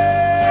day,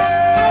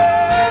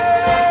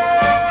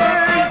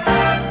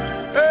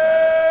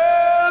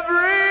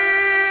 every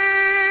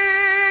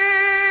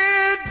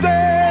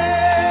day.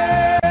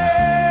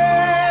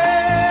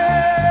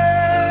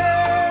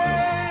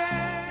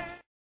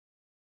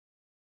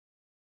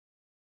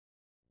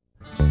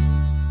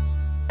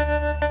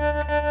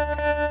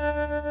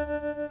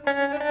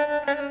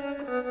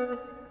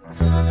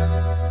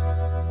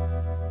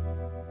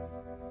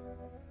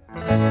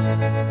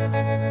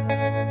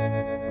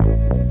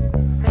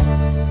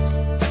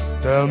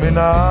 Tell me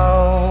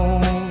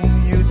now,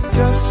 you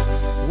just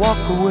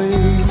walk away.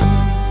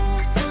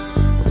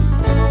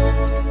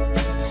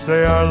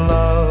 Say our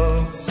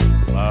loves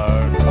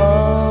are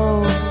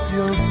of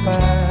your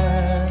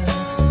past.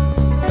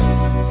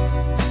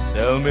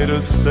 Tell me to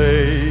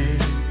stay,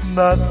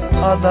 not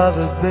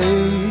another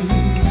day.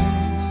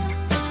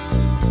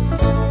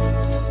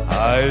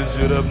 I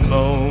should have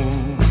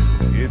known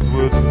it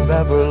would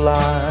never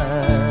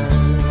last.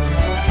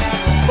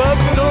 But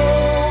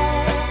don't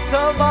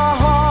tell my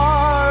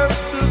heart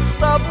to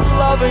stop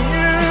loving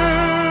you.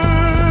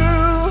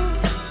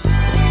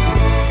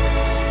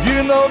 You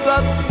know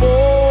that's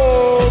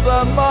more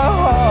than my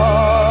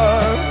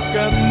heart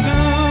can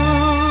do.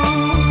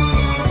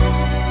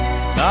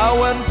 Now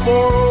and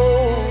for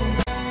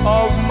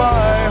all of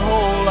my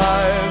whole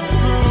life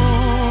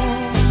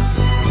through,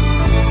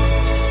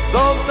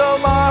 don't tell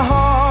my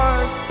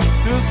heart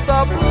to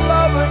stop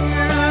loving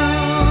you.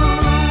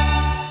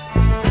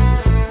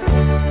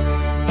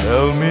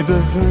 Tell me the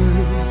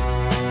hurt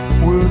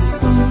will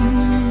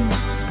soon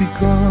be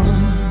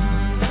gone,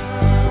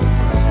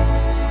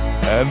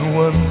 and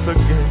once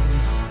again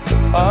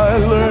I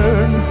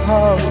learn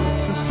how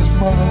to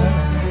smile.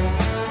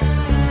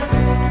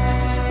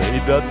 Say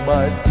that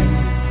my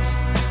tears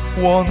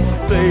won't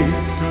stay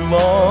too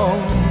long.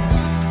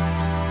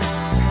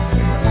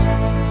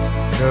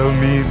 Tell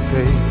me it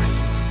takes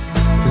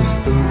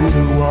just a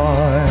little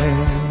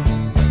while.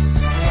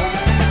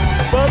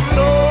 But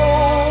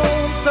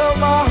don't tell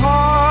my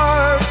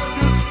heart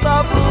to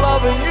stop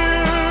loving you.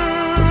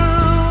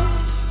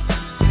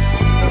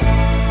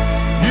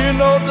 You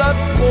know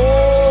that's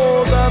more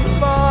than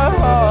my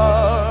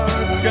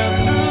heart can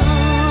do.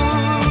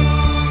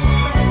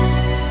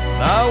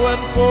 Now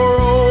and for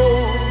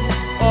all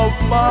of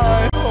my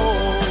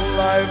whole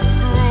life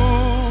through,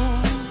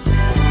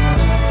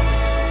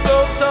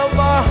 don't tell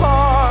my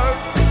heart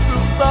to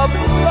stop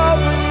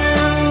loving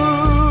you.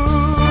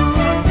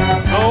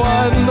 Though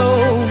I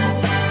know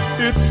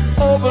it's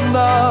over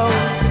now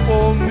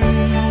for me,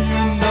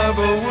 you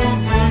never will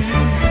be.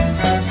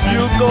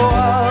 You'll go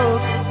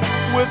out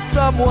with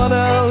someone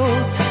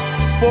else,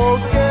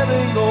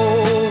 forgetting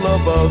all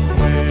about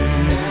me.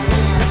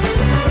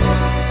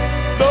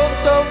 Don't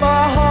tell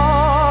my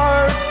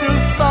heart to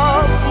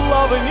stop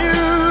loving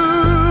you.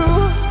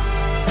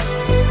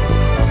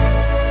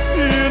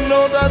 You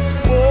know that's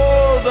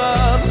more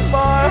than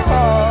my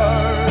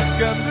heart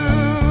can do.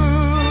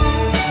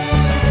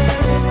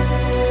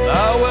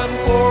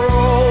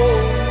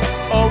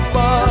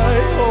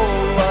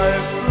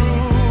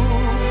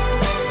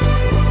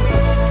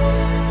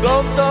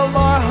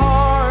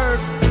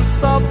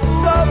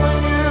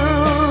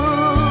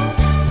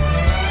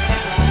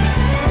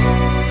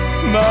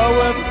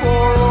 and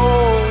for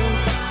all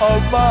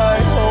of my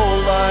whole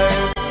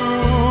life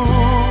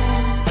through.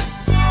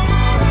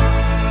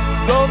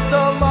 Don't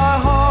tell my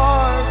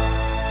heart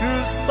to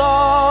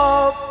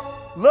stop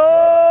loving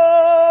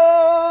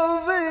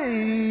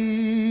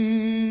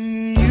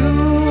you.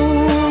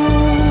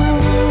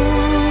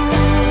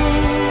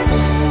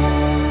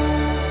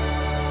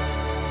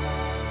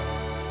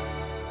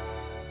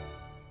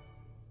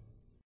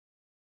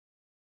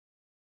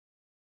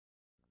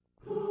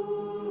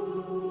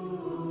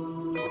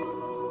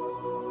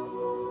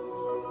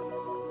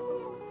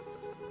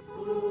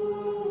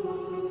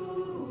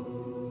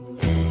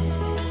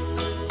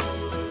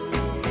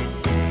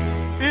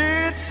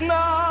 It's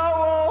now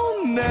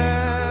or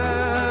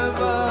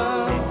never.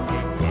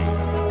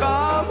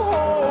 Come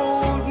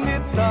hold me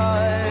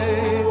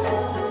tight.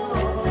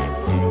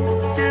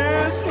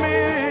 Kiss me,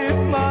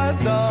 my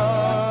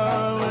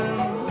darling.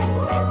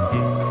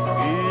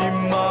 Be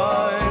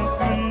mine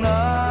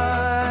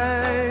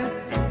tonight.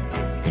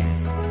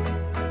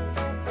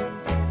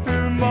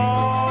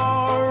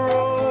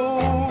 Tomorrow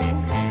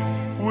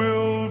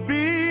will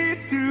be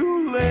too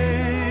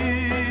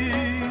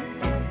late.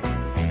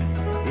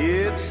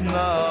 It's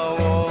now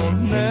or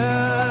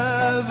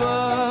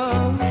never.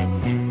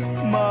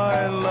 My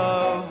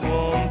love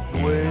won't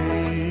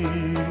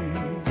wait.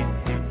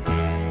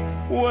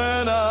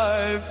 When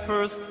I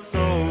first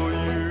saw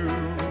you,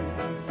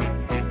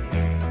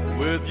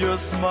 with your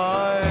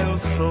smile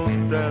so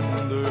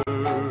tender,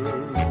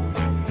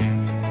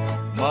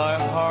 my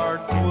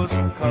heart was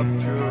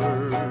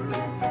captured,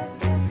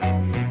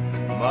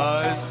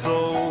 my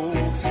soul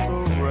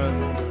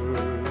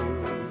surrendered.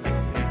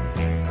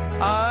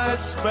 I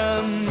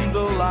spend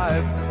a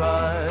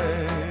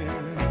lifetime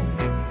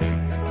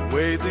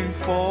waiting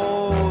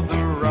for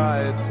the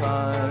right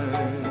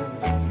time.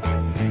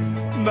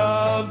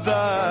 Now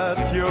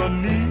that you're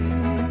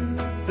near,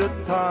 the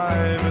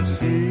time is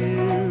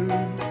here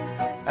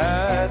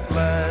at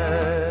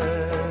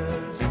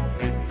last.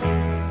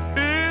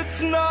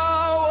 It's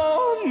now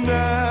or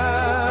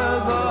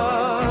never.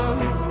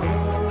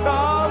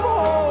 Come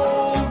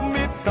hold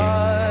me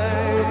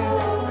tight.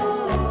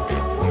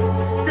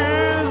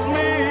 Kiss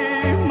me,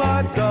 my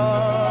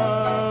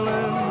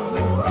darling.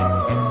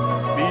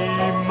 Be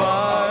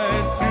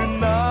mine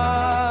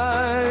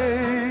tonight.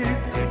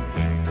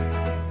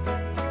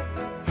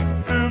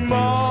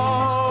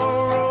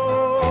 Tomorrow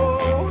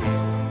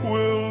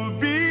will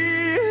be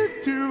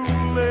too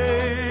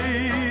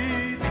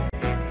late.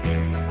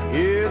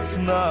 It's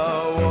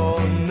now or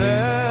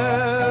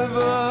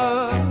never.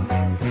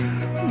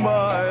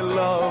 My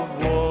love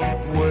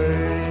won't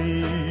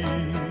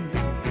wait.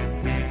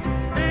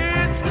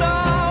 It's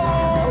now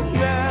or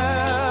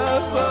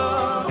never.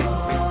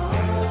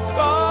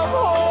 Come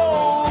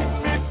hold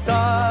me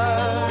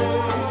tight.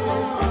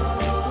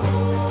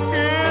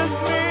 Kiss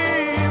me,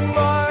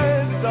 my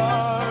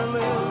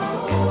darling.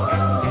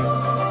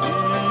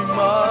 Be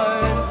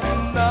mine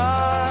tonight.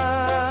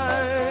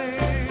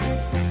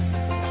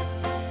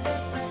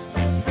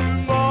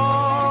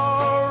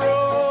 Tomorrow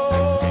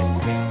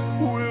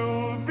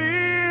will be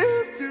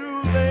too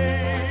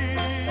late.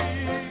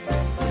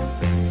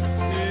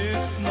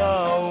 It's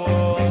now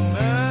or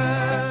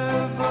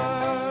never.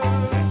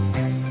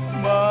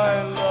 My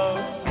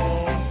love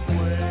won't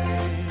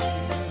wait.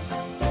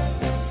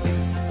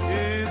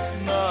 It's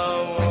now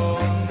or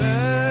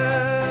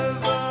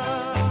never.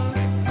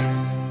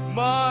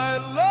 My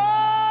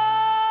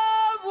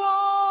love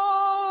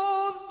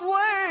won't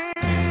wait.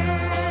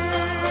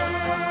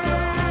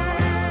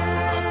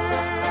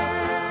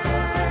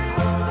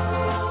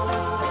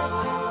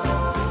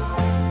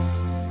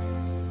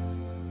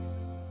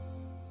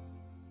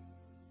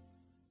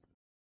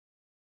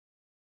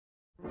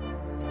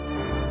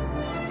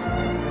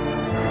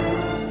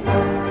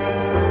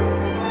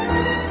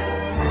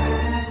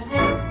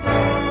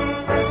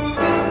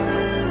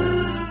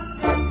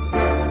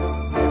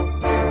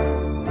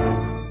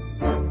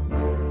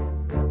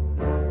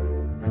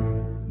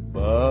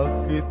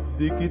 Bakit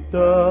di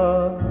kita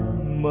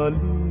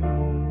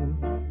malimot?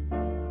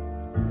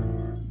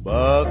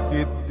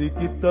 Bakit di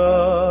kita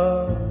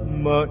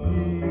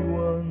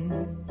maiwan?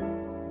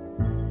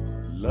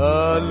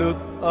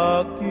 Lalo't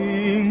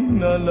aking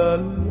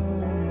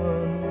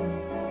nalalaman,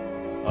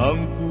 ang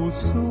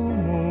puso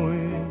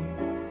mo'y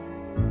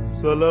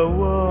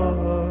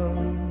salawan.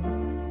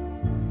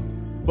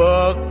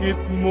 Bakit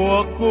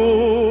mo ako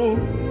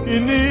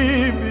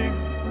inibig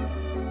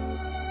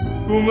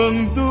kung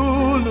ang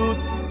dulot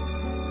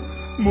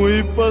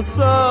mo'y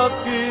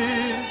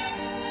pasakit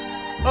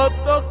at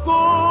ako'y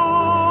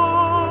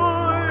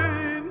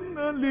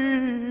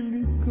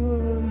nalilikali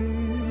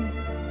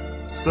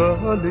sa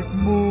halik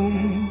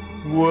mong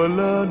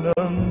wala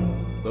ng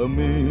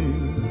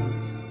tamis.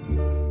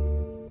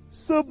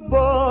 Sa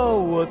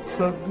bawat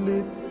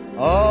saglit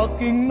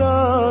aking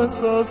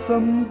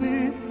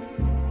nasasambit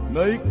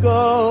na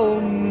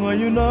ikaw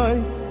ngayon ay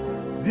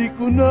di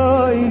ko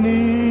na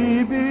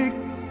inibig.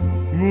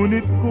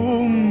 Ngunit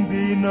kung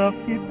di na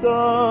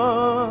kita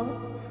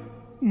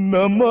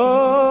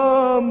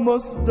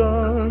namamasdan.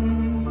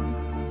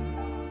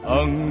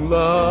 Ang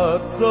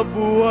lahat sa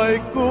buhay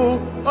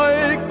ko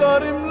ay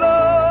karimlan.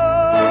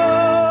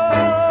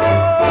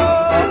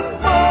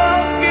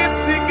 Bakit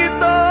di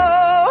kita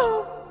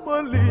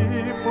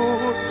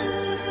malibot?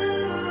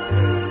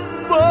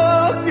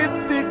 Bakit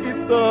di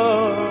kita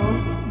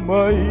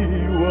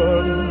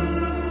maiwan?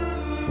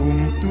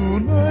 Kung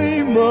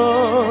tunay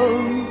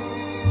man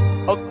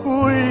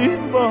ako'y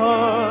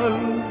mahal,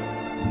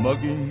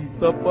 maging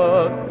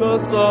tapat ka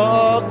sa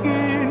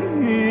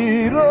akin,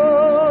 hirang.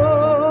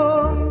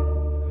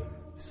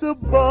 Sa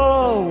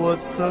bawat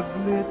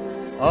saglit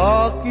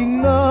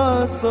aking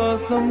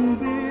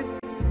nasasambit,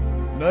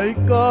 na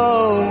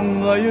ikaw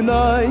ngayon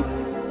ay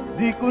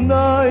di ko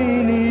na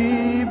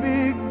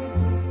inibig.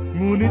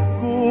 Ngunit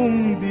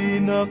kung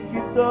di na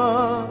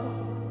kita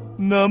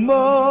namamasdan,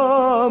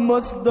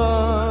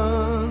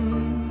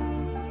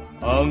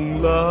 ang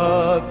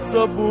lahat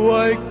sa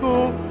buhay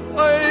ko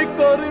ay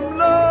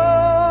karimlan.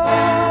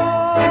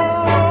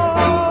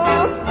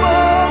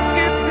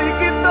 Bakit di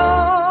kita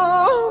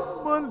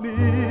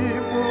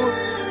malibot?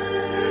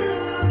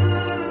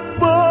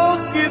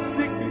 Bakit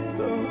di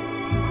kita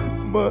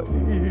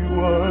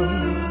maiwan?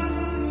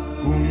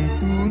 Kung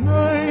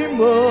tunay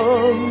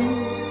man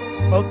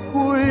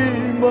ako'y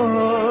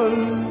mahal,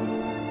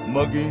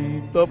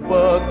 maging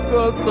tapat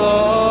ka sa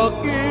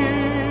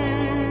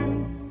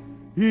akin,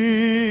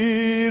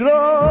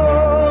 hirang.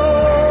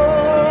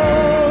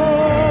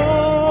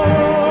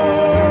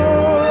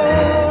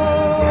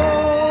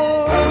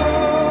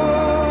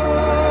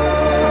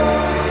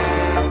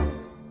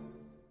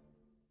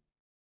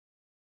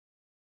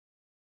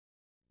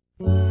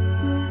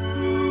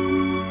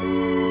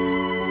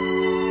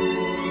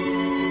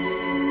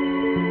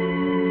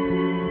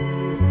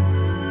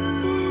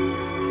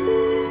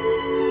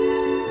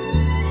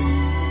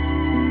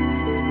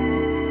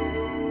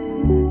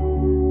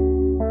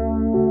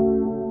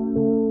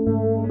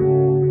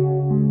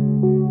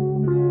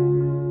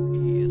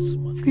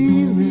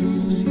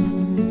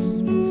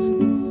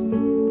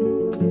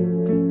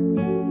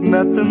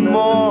 Nothing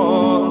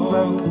more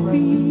than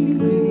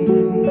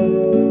feeling,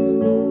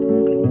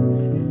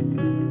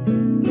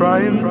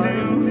 trying to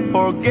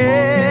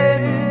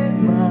forget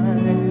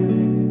my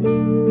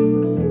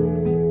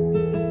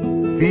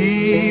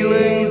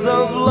feelings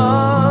of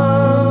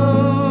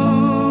love.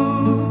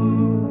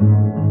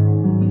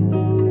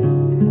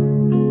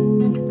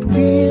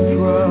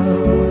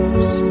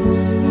 Teardrops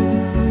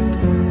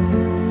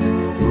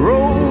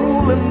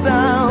rolling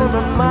down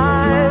on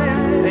my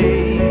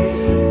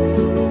face,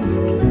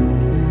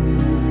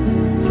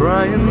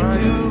 trying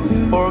to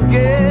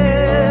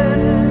forget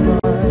my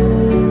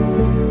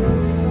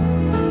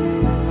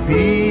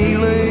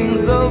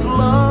feelings of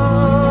love.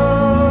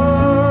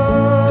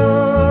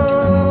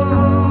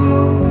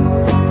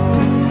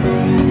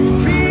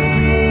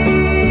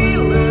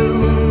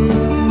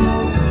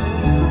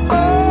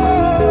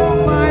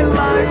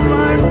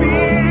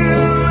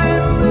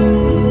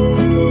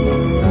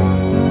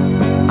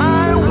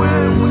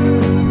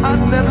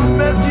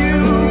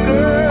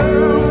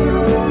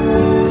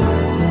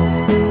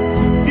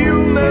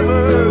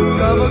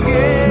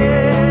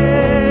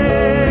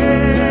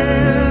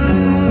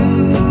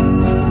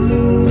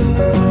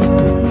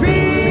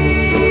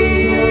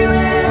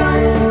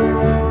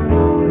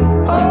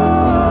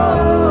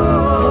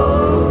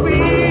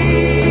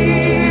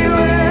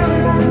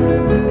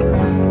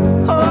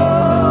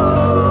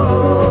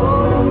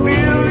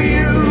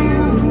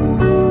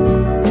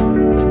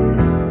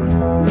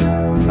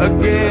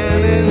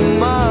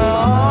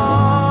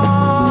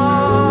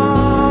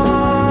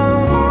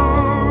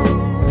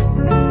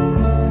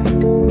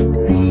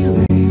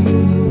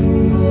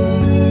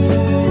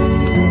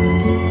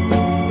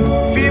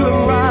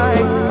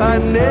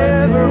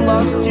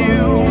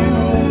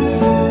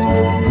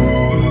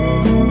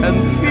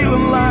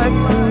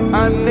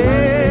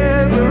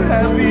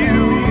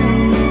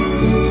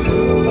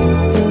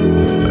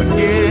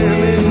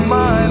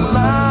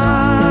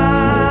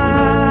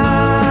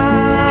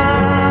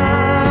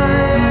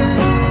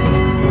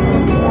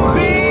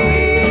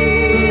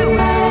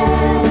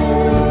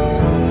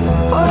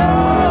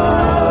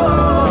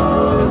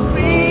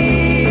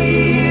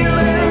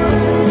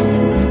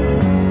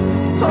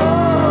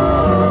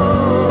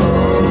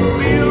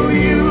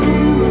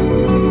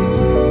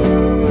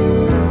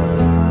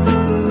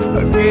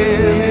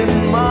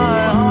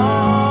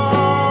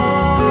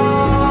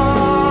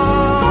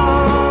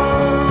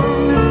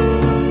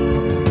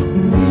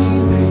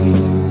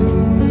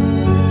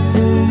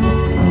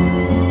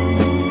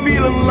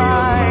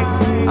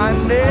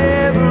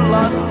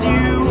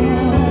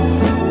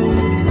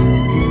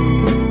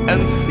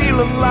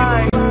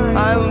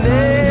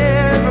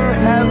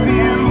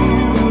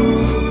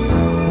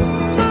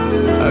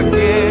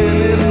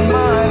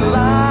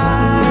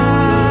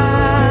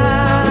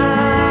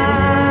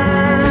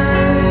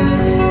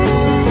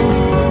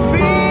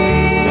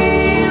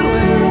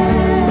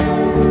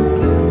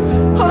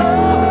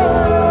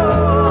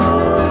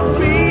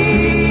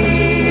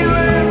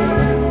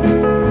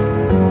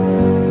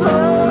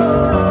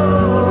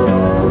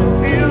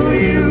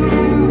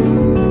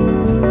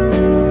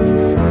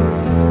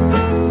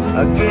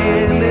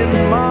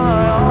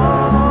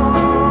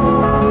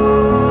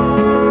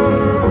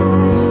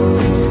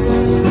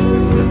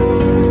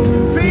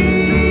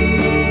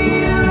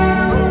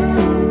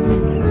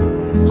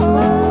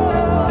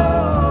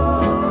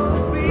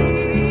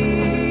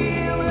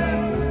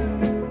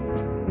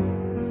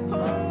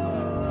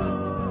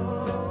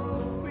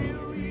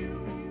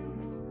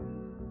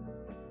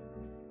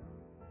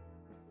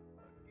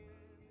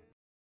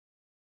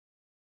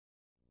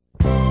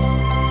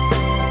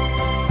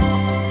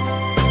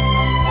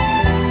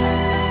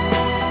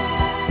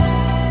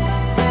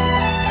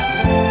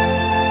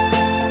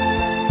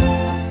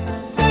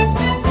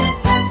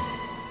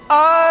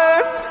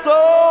 I'm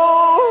so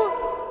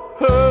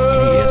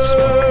hurt. Yes,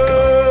 Paprika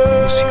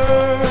Music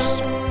Fox.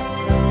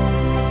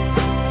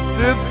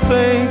 To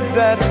think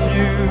that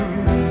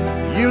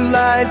you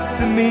lied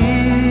to me.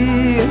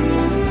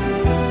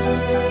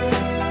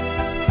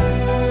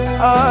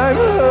 I'm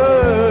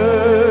hurt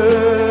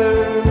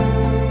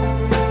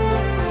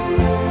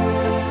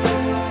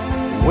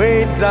way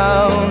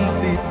down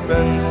deep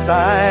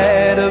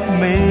inside of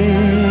me.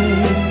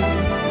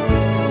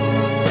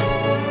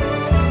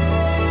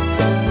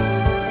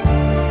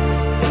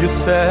 You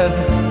said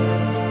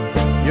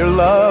your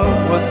love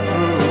was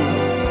true,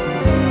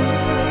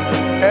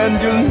 and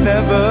you'll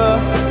never,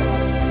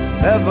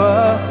 never,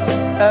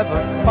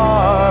 ever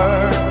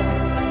part.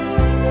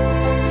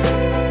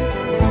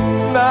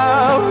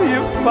 Now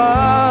you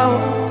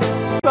found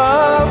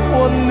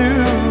someone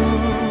new,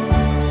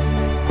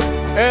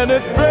 and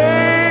it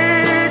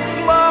breaks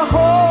my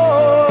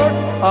heart.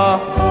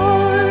 I'm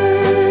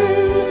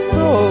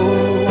so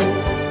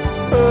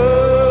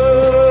hurt.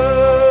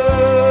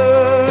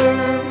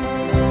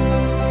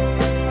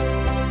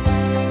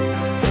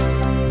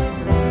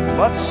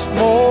 Much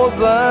more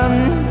than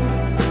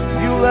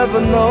you'll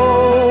ever know.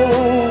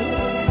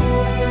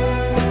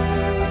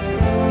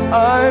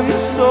 I'm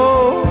so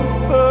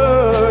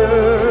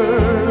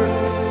hurt,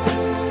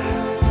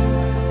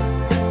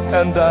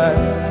 and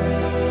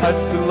I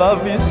still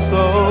love you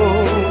so.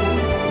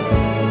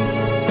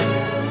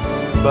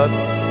 But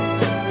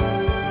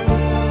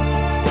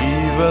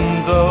even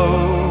though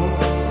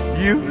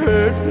you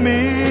hurt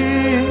me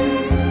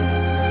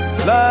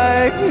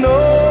like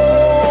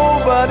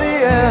nobody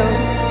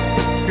else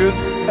could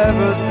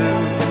ever do,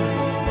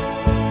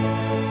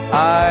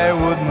 I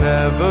would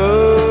never,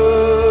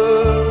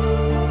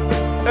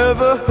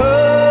 ever hurt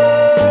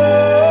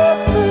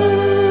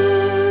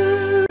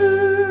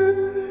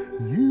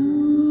you.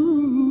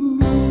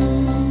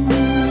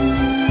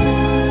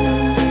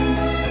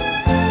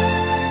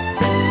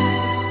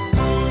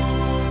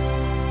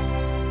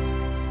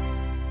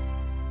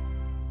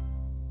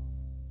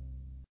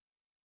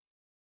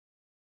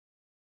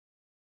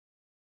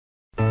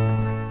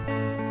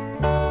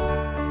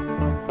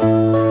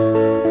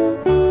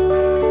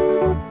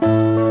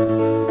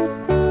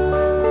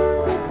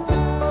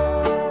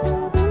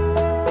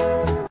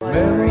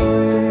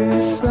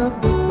 Memories of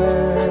the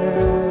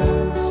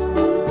best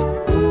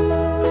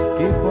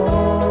keep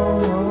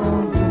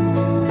on to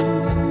me.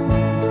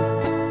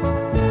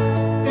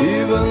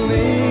 Even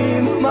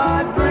in my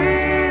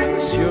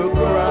dreams, your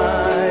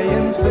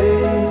crying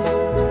face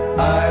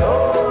I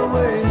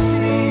always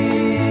see.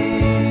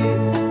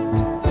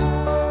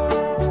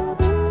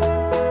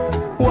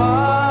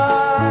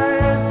 Why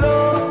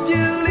don't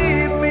you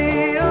leave me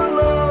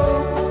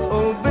alone,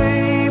 oh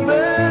baby?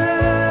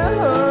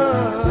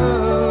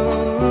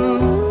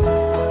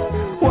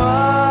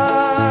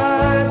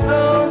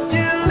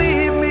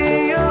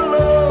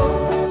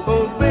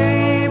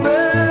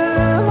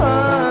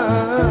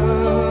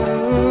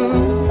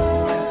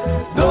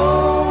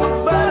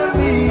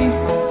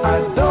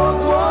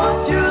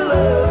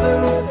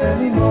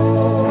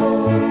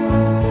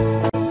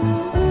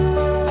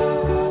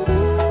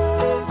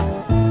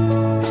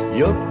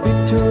 Your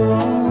picture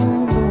on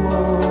the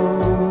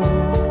wall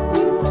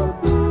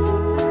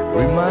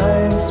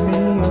reminds me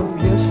of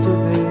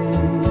yesterday.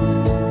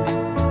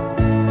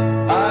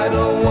 I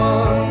don't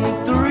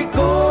want to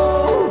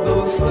recall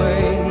those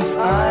things.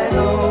 I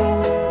know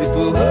it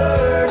will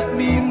hurt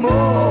me more.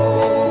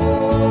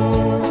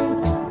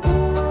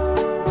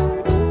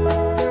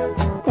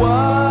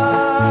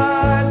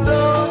 Why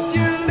don't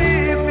you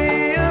leave me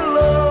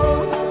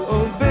alone,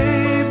 oh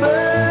baby?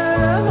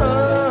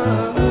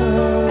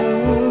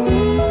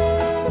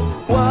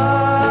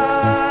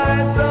 Why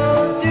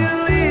don't you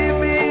leave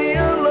me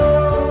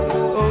alone,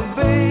 oh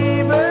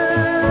baby?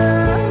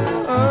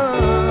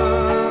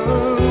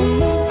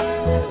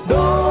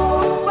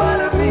 Don't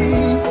bother me,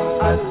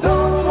 I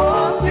don't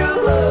want your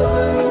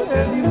love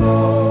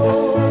anymore.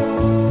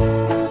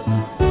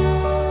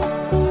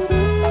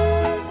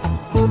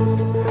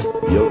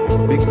 Your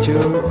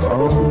picture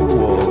on the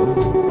wall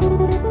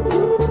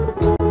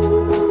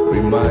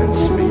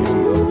reminds me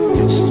of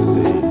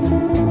yesterday.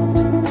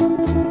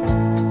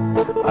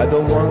 I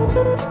don't want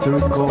to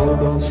recall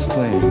those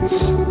things.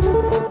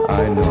 I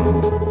know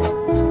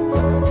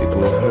it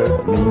will hurt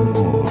me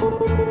more.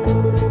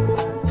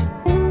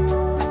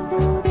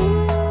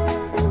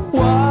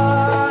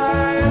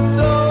 Why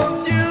don't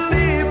you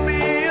leave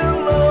me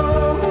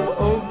alone,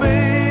 oh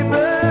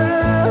baby?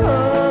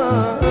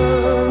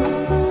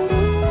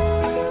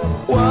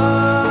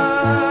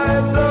 Why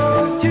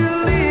don't you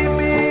leave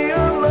me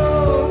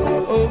alone,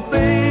 oh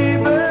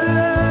baby?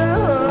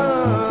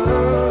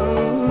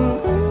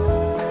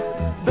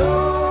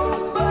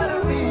 Don't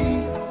bother me,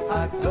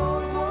 I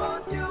don't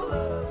want your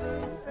love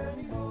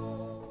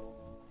anymore.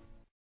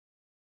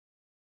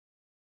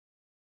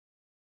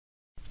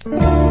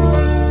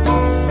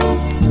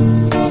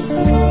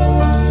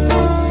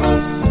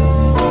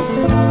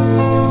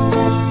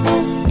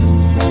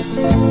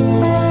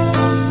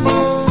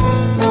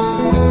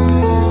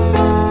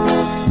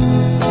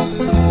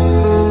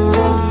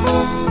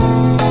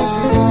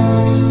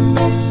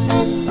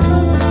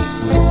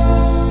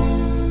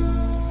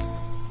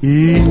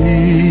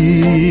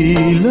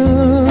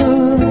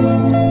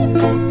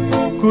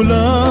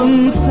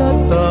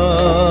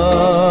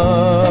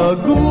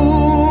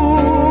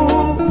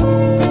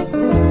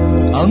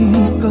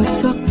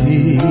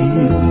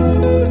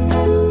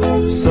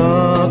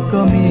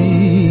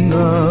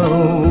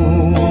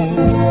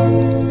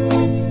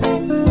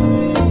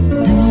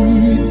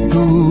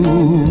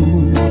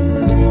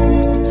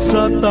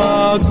 sa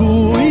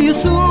tago'y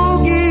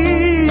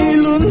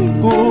sugilon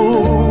ko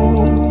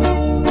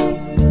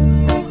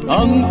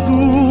ang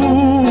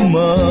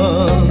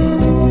tumang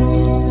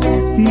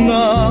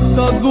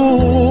nakago.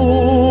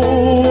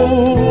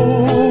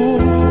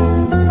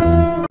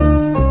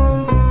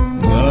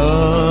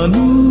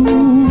 Ngano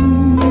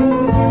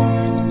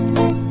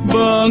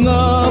ba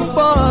nga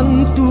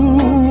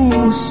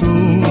pantuson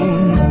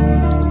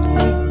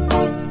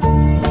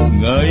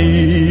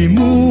ngay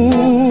mo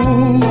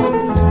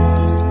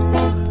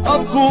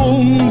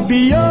akong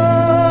biyaan?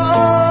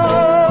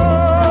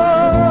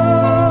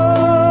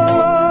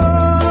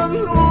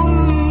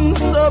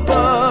 Unsa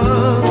ba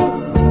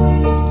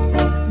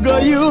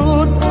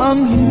gayot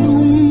ang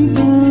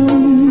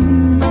hinungdan,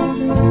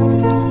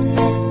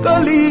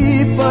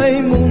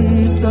 kalipay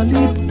mong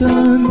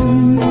talitan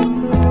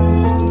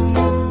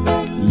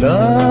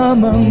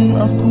lamang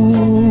ako.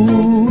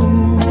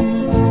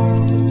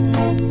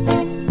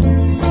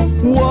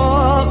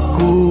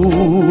 Wako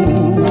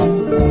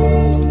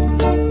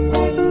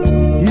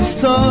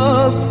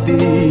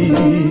hisabti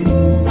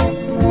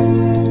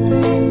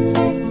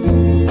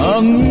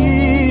ang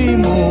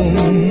imong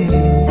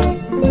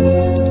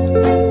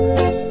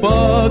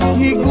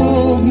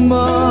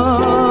paghigugma.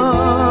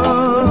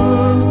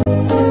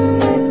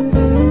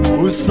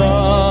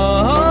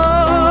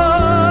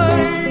 Usahay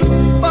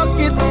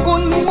bakit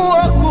kun mo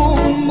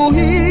akong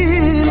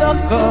muhila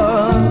ka?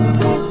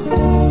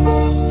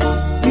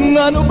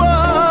 Ngano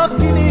ba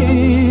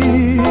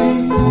kini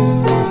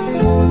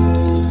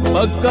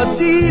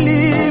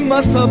pagkatili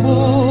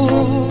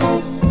masabot?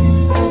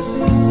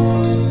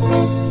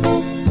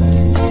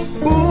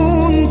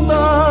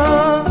 Punta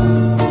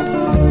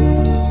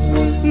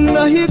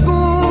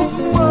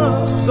nahigugma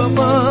ka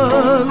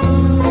man,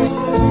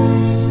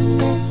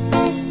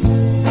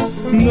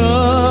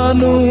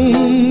 nganong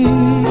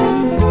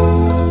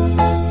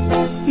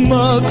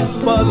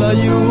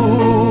magpalayo?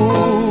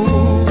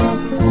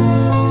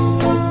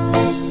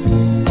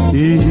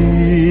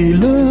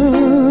 Ilan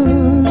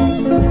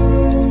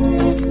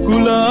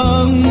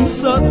kulang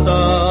sa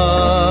tago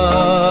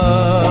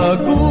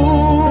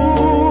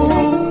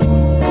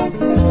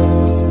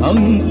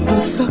ang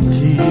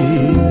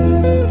kasakit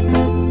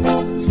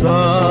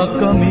sa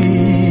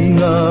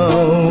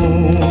kamingaw.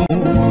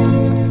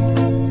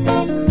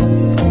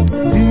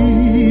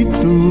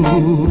 Dito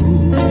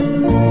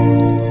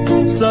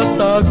sa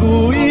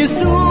tago'y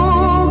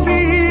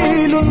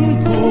sugilon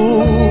ko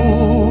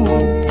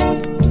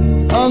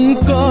ang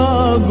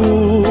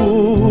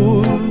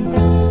kagul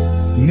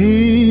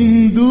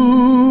ning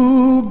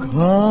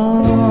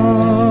dughan.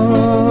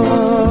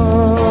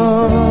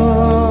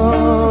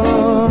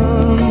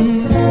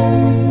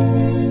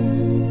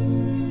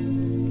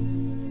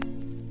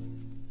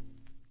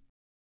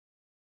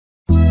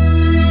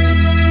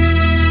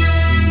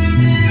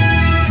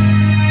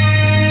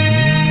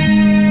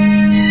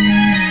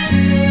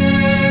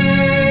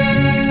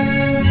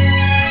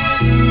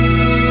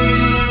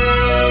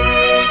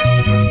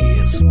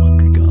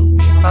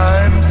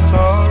 I'm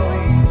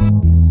sorry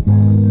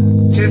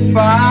if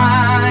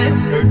I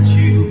hurt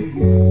you.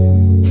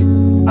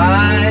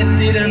 I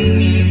didn't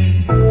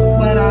mean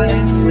what I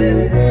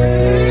said.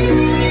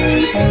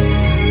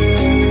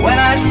 When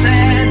I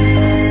said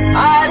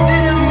I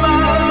didn't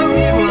love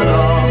you at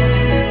all,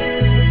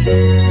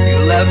 you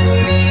left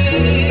me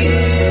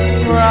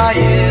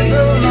crying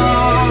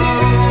alone.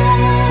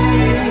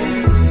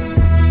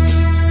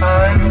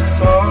 I'm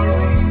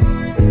sorry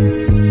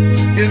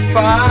if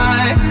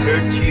I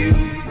hurt you.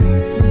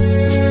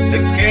 The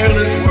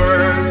careless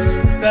words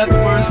that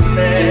were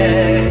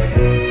said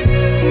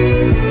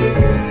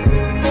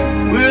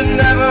were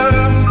never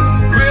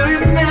really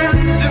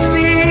meant to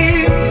be.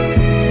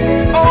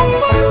 Oh,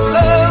 my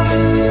love,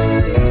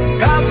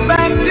 come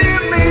back to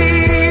me.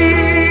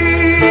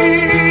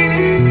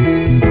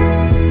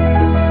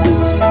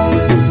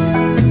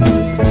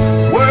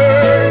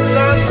 Words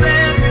are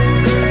said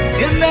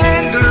in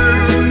anger,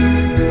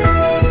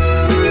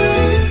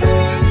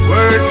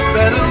 words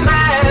better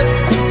left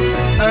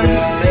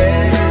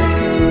unsaid.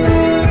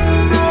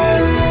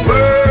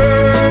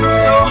 Words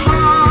so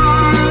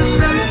harsh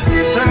and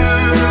bitter,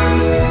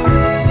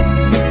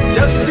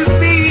 just to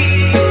be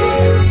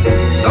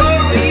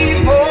sorry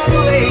for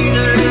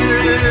later.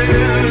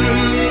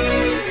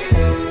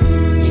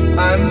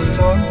 I'm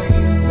sorry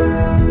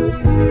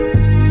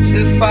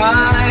if I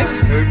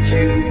hurt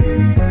you.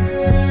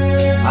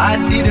 I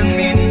didn't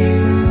mean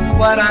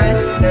what I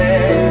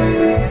said.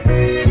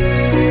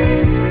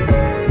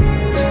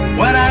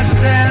 When I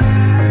said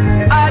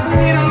I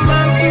didn't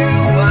love you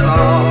at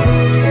all,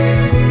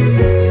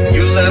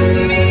 you left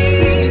me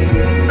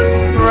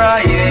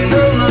crying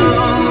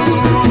alone.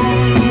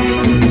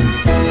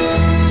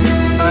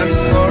 I'm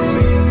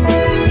sorry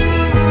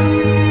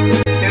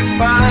if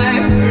I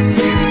hurt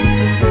you.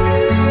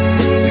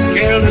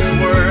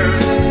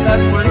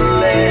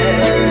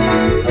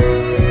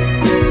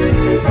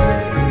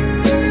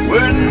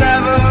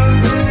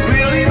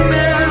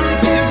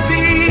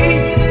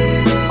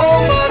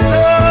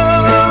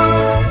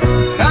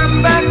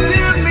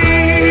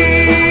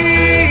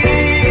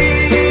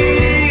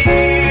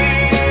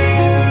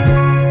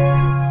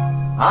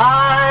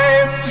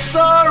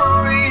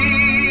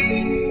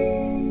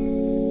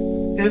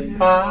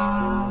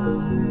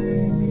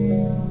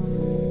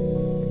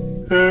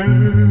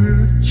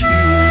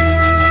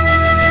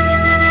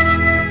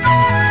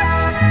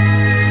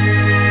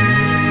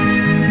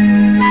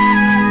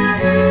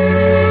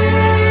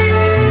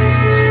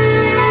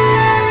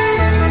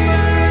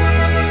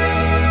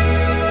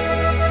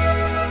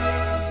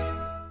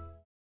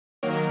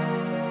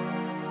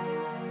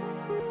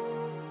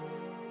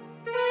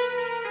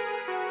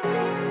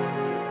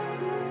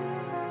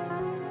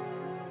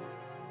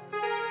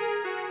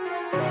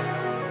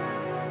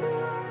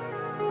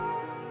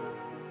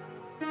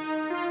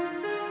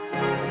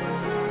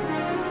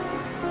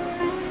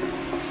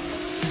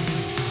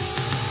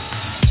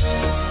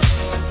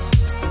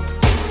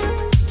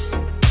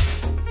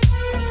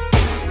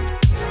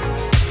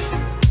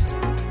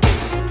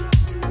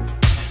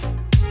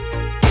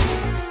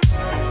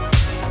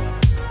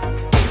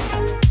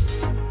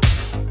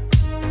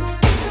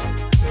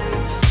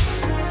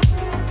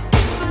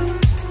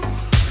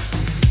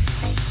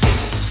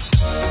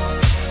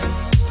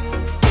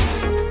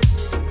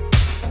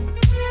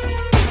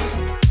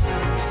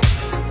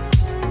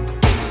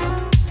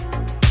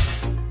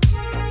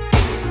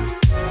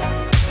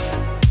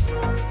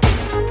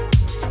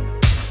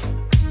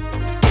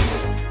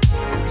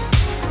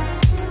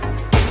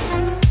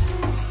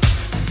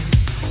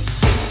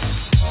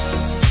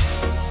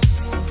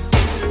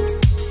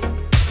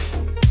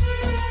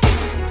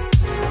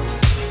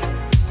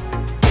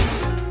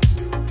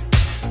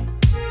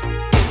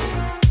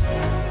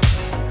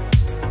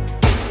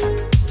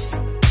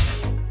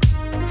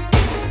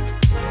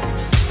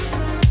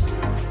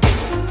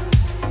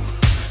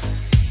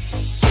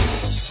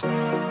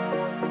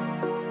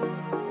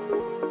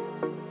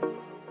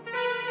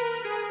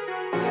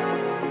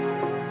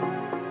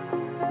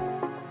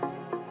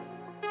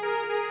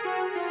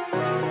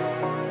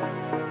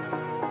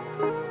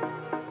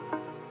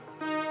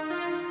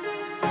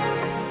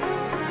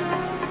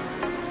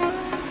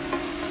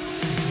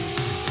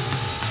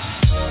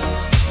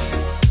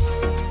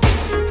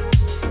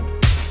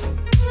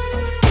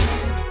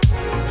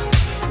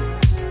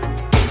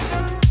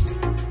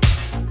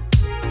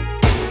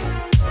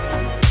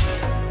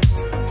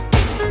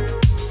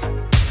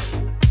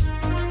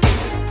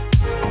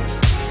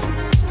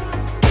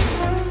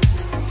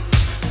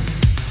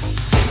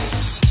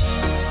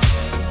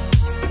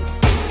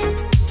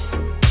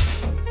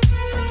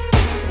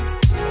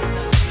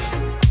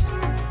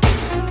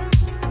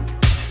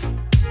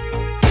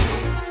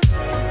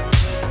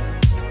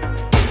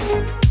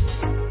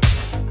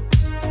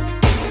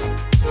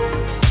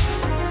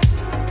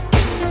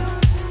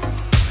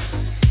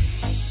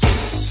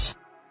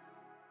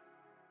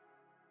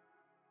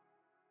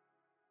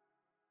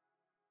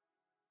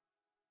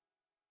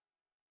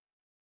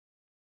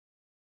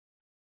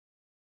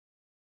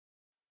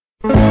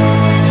 I'm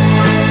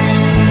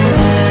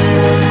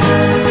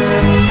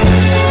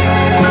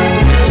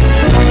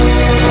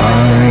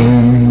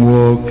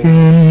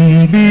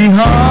walking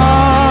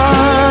behind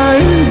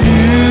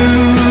you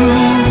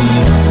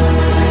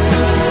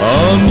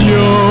on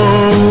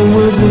your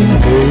wedding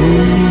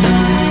day,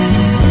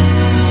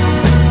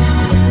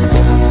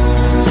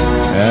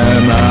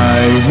 and I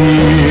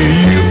hear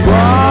you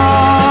promise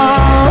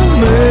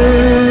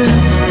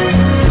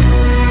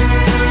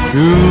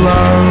to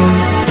love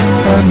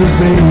and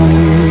obey.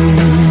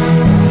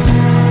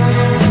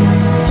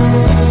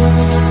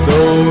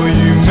 Though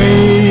you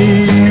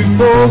may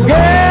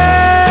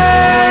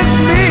forget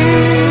me,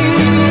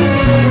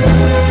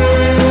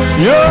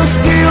 you're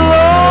still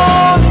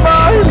on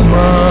my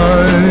mind.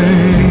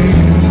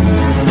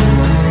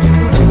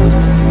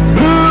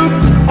 Look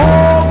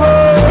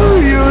over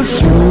your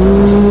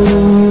shoulder,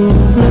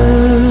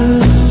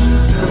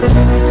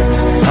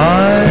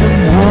 I'm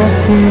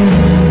walking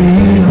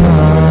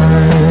behind.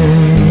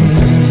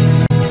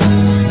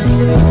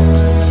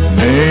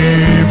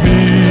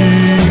 Maybe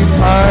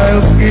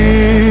I'll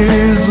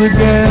kiss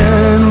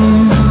again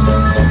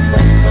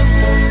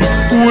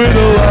with a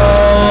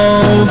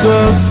love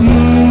that's new.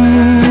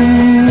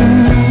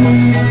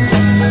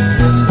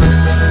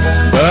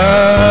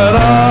 That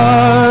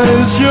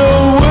eyes your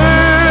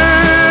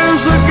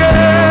ways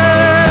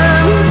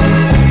again.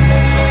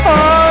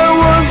 I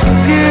was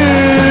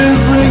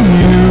kissing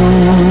you,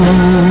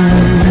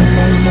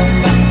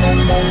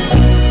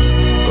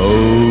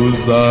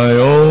 'cause I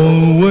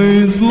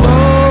always love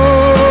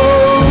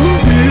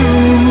you.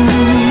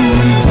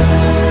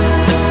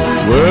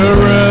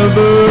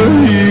 Wherever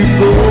you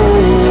go,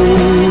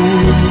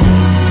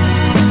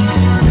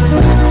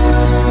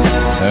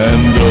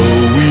 and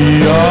though we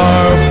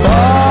are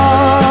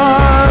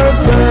parted,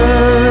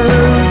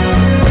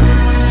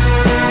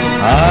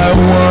 I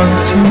want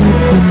you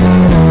to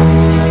know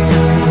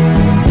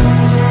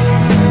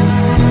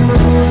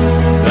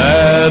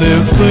that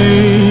if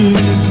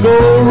things go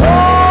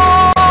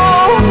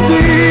wrong,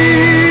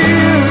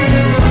 dear,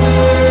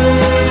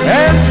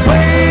 and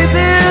fate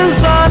is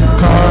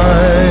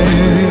unkind,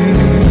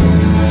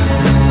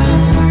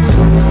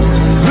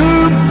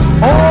 look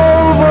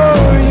over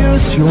your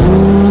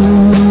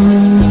shoulder,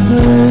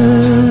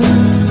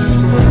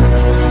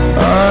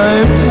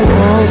 I'm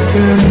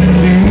walking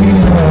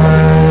behind.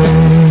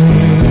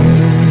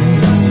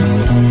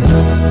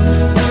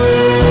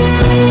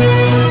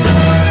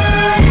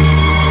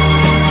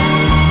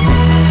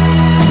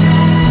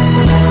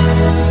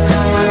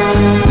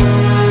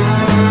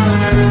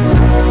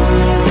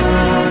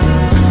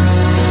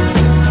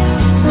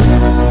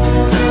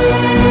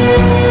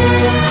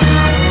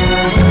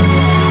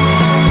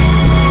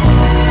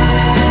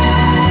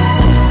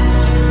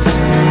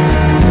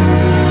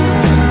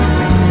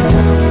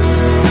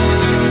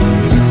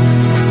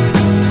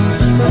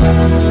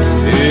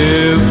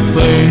 If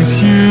things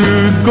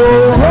should go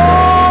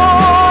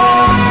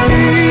wrong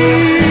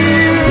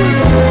here,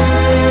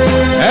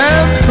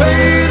 and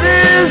fate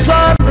is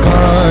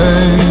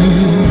unkind,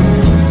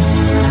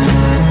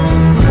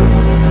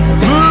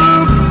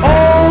 look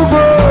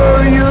over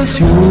your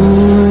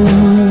shoulder,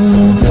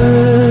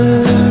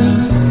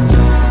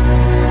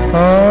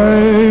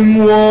 I'm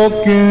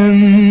walking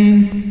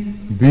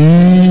behind.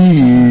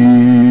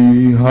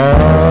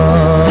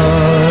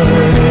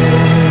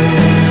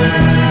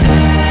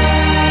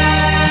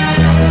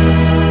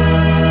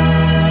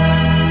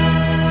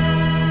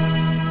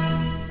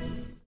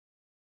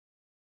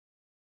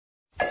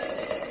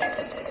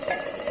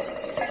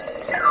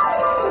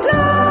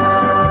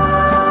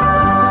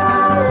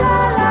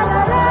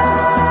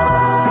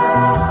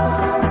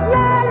 La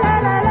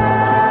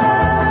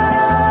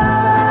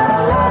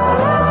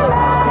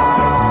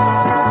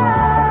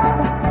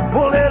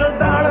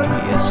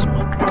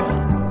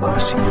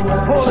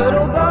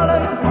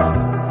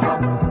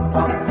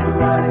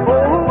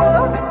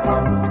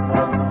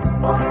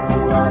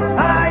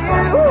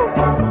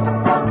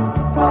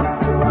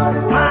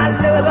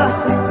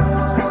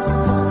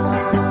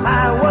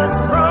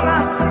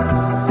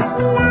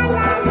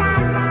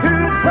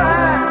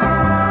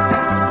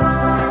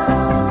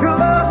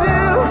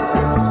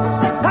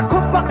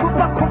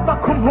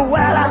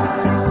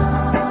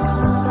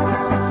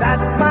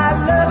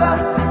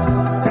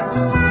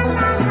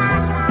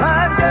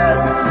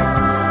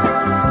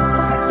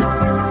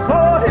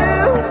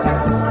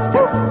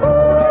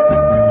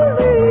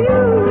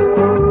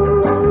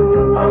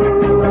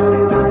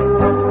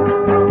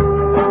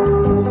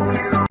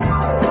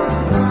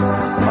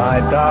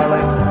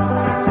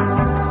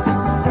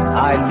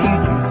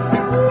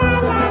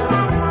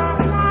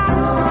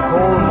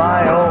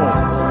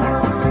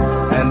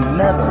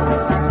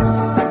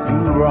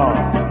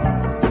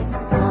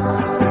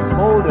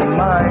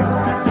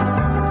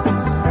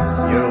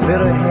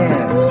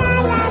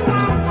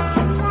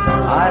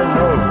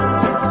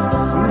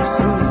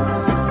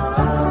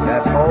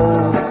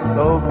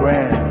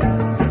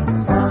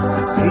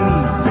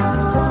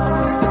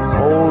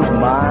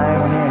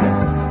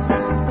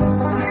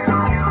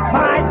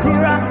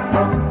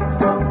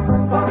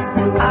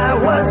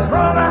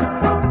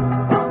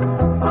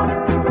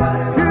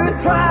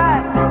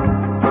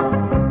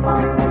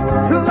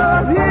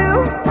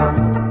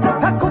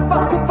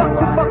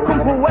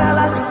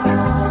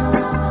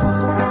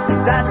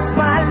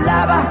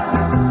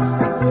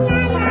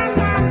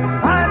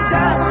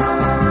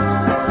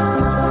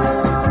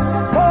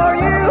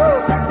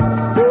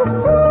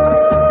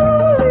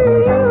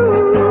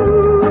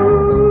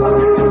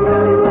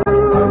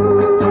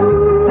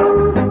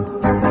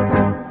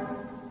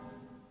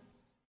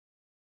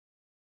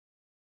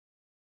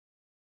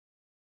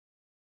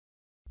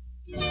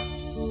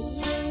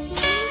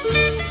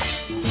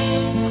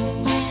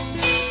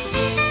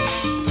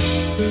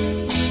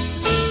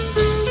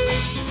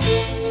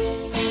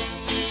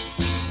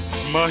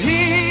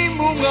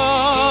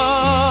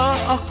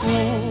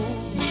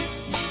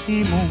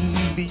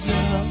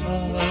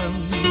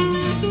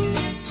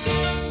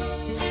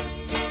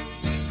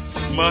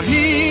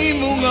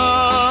Mahimo nga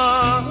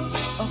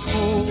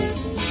ako,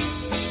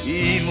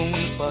 imong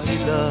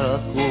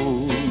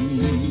pahilakon.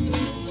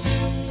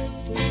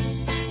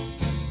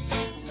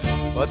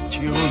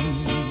 Patyon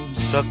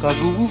sa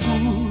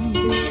kagubon,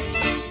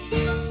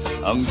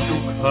 ang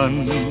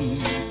dughan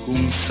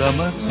kung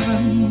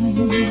samaran.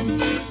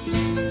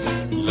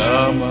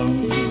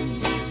 Lamang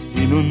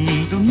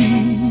inundumi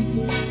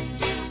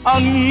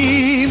ang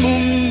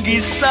imong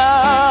gisan.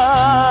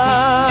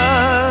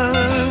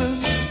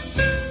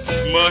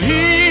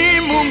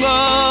 Mahimo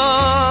nga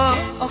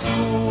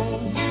ako,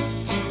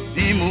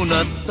 di mo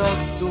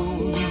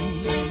natagdon.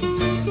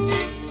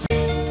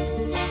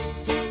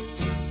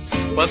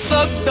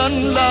 Pasagdan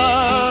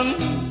lang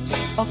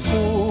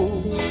ako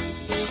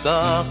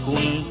sa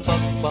akong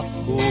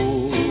pagpako.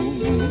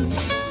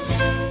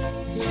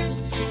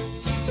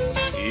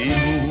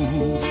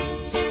 Imo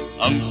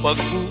ang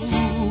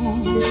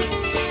pagbuo,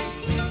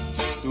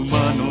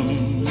 tumanon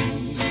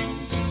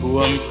ko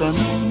ang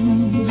tanan.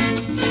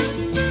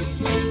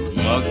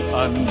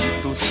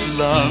 Mag-antos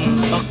lang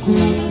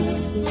ako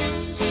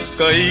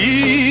kay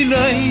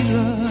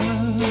nairan.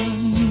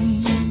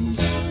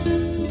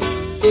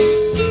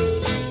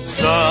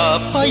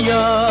 Sa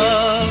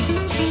payag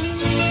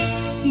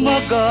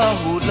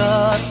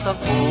magahulat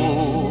ako,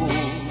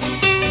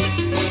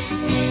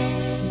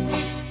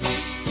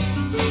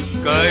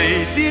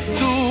 kay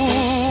dito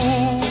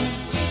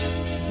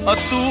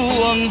ato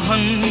ang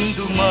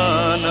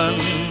handumanan.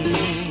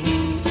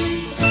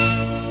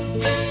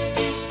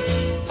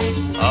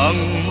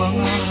 Ang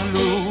mga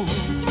halo,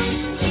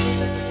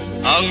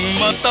 ang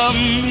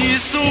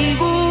matamis-ong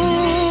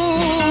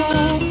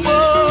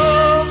gupa,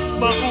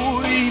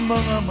 bako'y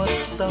mga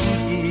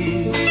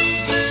matangis,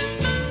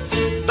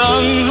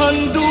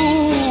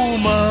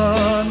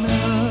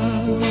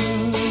 tanghandumanan.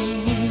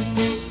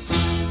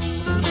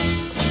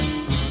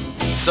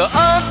 Sa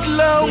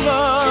adlaw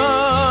nga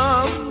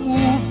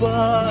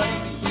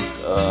mubalik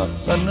ka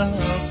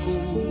kanako,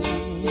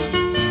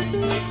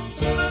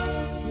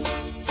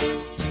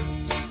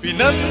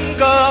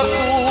 pinangga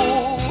ko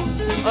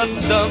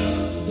andam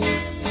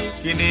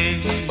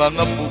kining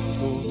mga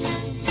buko.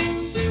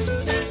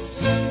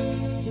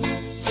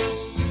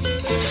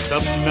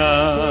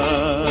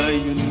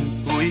 Sabnayon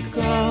ko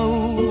ikaw,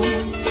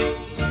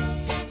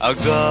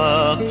 aga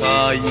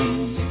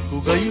kayon ko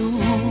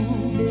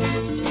gayon,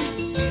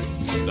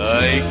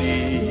 kay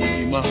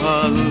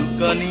mahal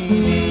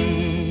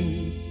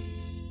kaning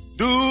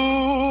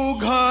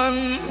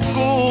dughan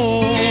ko.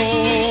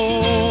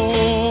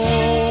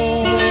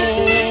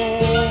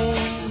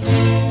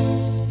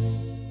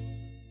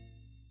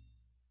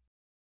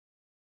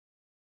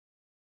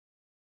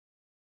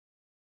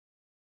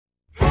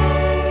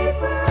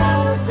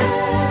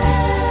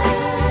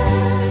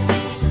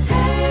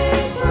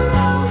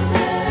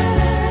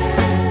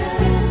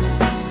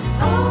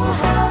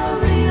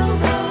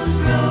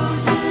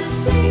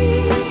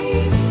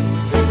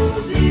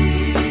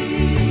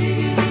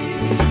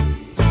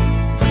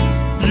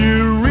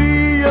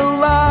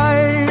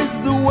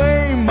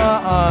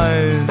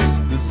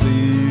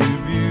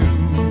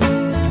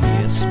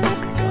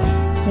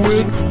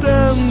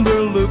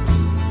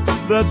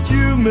 That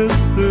you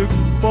mistook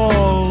for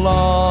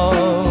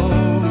love.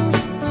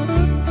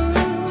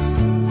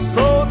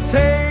 So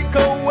take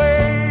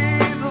away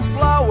the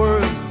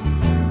flowers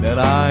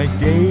that I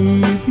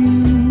gave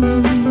you.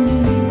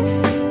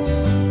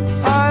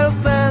 I'll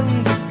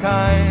send the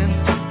kind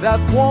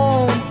that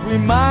won't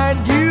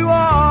remind you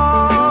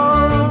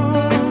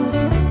of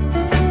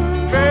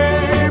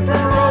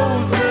paper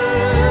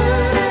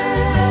roses,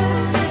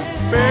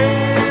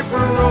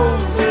 paper roses.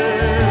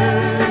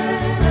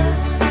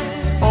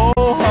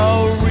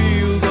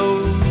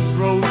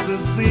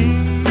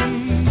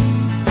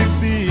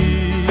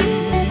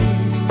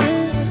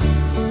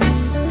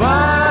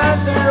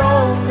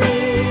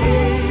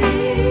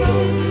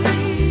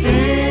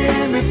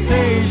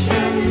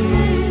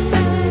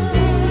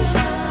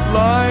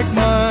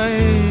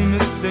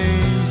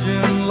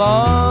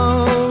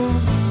 Love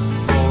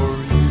for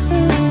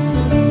you.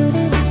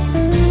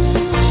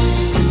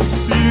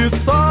 You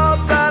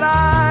thought that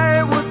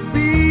I would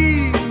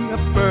be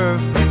a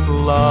perfect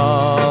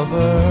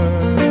lover.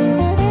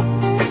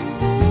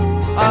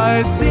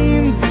 I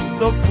seemed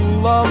so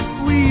full of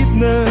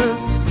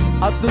sweetness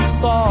at the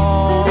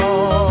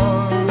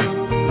start,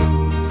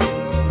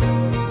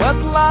 but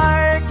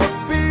like a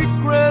big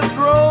red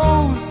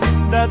rose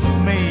that's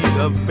made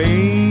of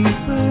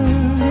paper,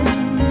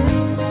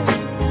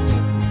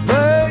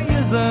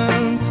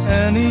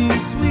 any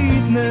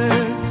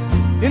sweetness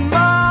in my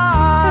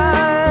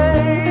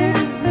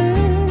eyes.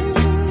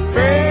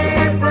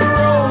 Paper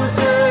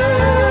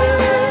roses,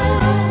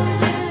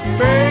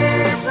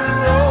 paper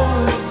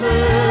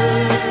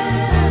roses.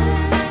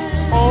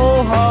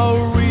 Oh, how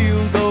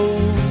real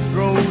those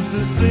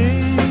roses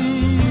seem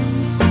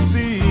to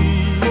be.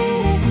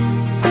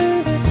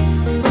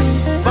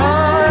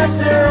 But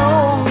they're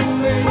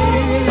only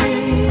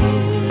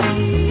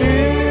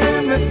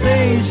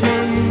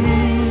imitation,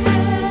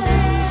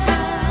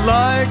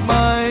 like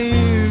my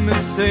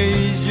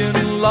imitation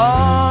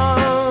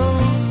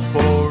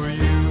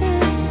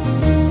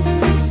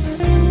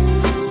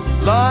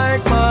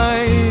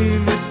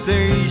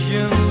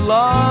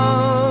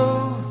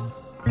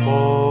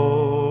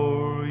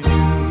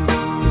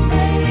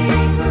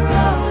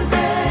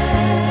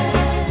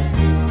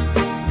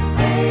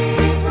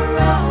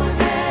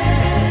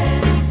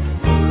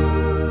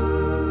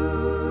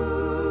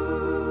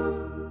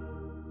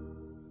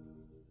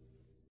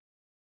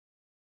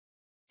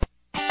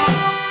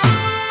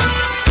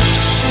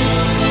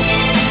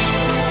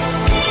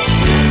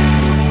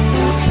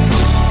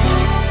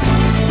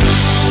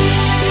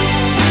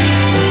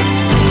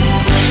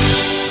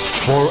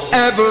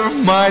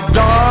my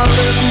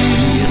darling.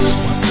 Yes,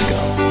 Mantika,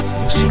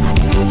 music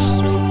for us.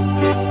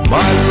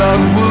 My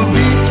love will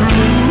be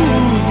true,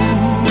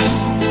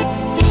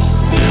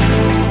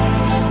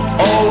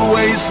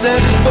 always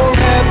and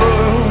forever.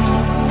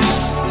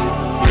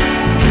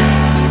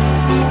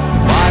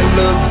 My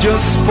love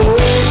just for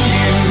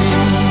you.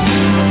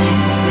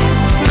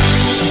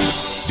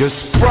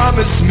 Just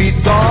promise me,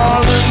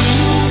 darling,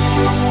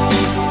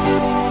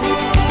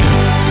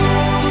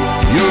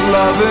 your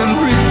love in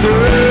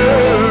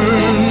return.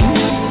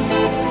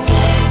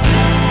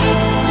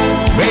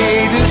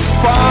 May this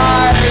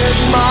fire in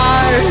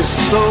my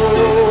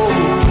soul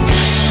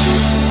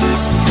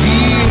be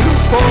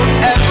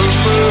forever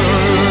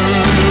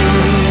burn.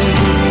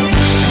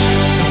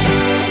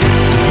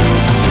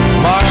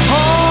 My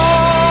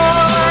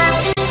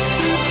heart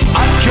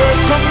at your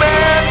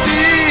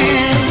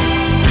commanding,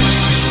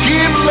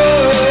 give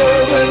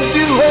love and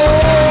to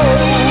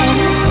hold,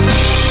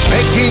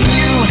 making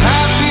you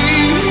happy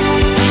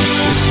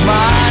is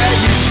my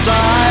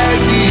desire,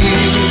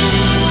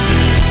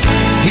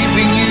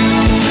 keeping you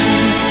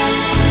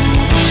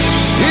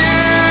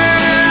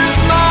is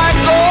my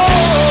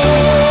goal.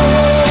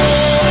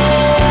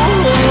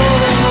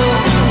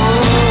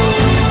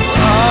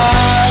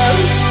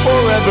 I'll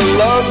forever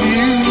love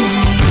you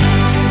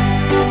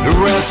the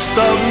rest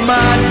of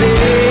my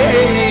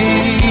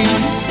days.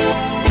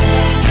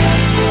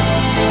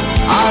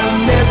 I'll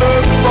never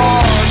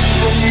part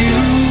from you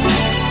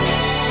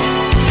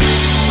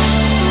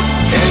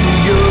and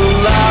your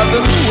love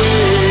and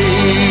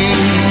ways.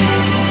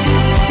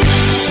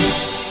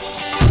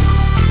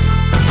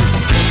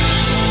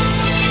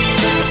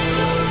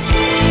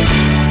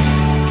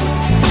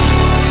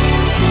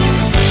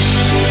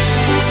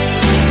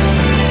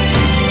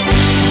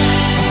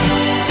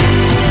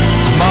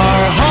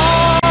 My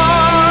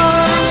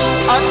heart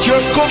at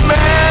your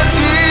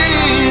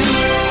commanding,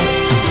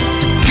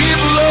 to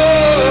give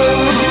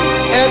love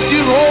and to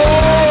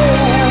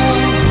hold,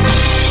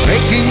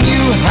 making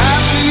you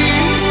happy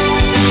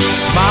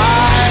is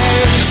my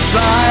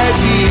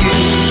desire,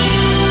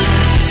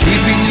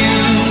 keeping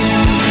you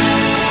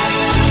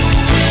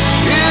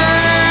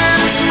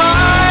is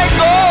my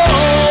goal.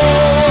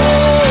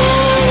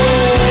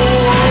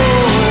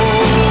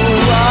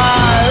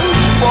 I'll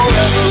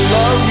forever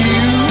love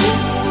you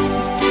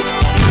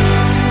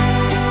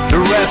the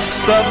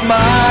rest of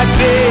my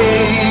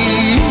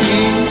days.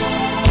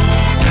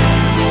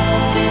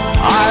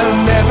 I'll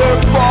never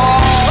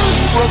part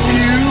from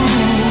you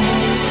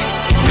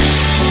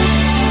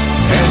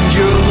and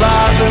your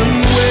love and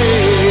ways.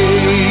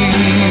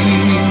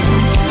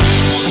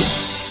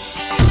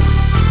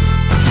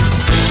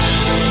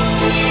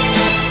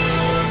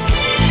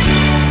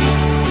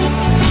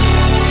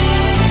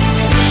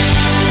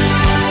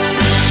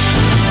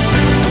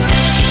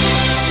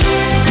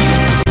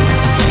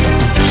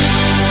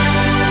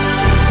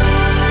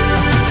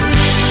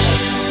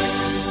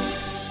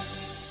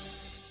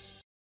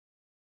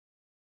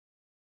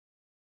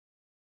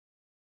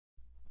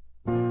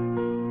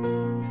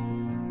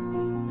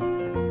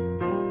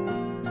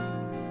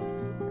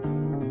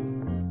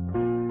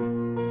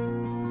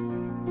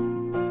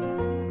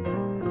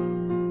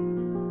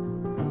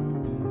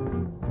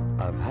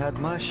 I've had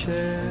my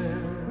share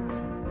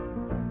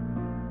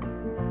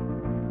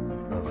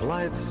of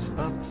life's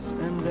ups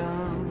and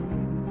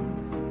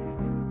downs,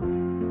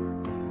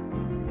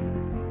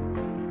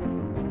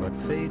 but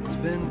fate's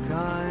been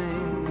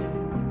kind,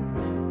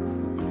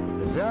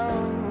 the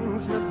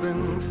downs have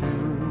been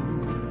few.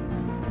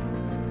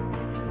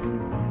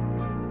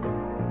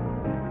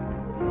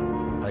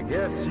 I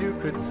guess you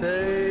could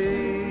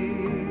say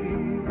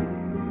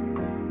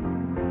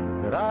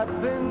that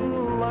I've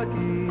been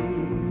lucky,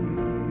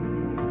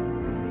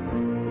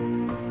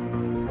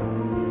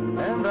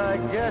 and I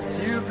guess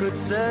you could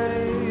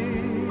say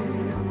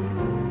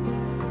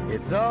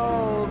it's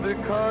all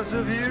because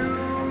of you.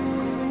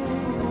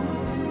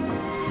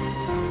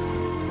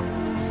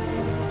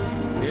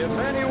 If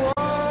anyone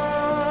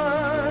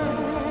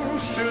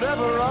should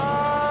ever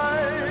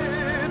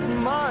write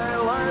my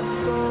life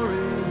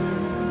story,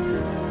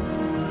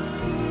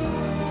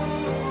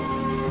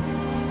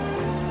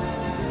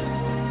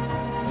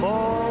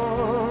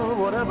 for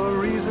whatever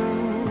reason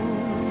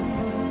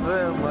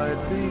there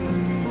might be,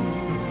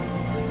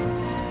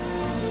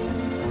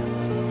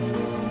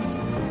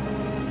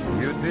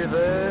 you'd be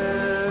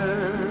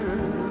there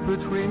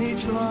between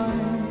each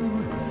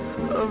line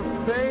of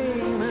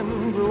pain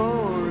and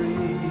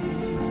glory,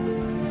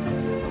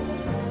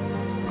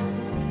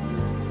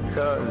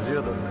 'cause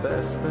you're the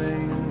best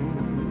thing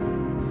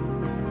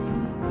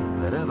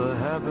that ever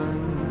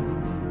happened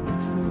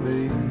to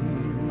me.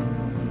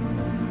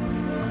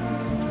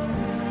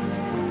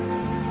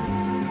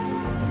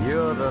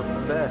 You're the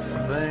best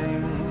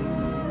thing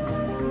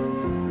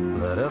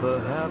that ever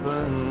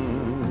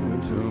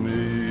happened to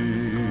me.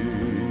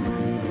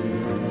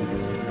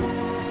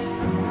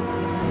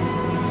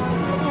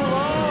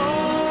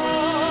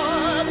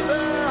 Lord,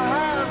 there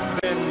have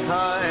been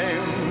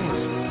times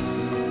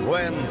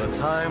when the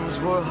times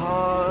were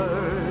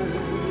hard,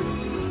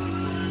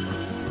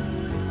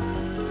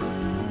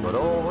 but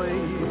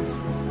always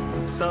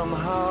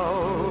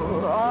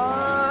somehow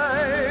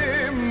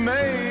I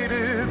made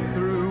it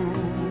through.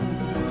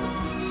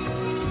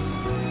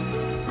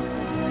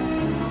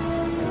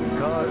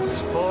 'Cause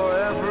for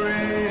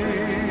every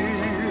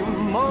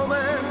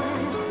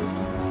moment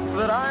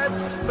that I've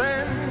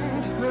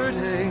spent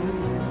hurting,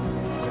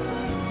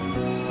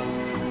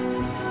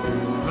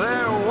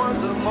 there was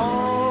a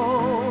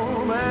moment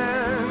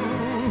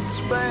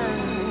spent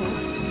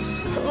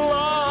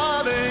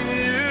loving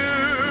you.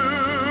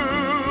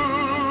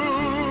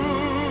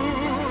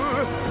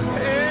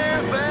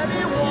 If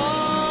anyone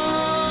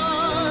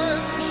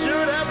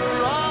should ever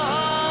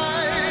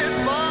write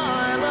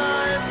my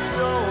life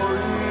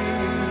story,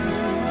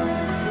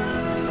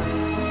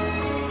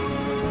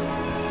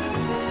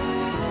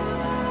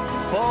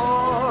 for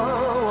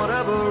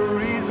whatever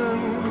reason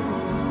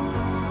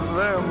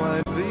there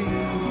might be,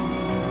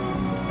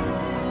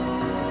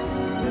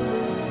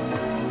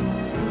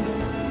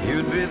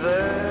 you'd be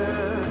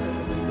there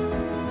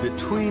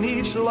between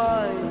each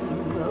line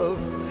of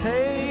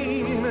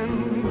pain and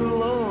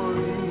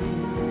glory.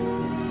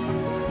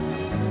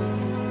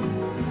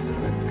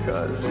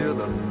 'Cause you're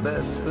the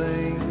best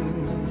thing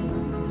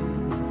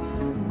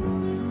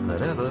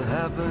that ever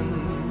happened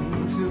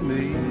to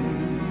me.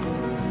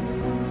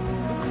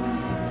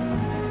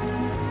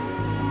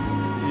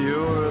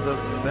 You're the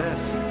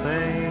best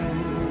thing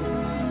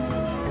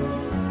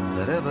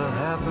that ever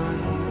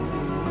happened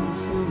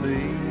to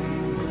me.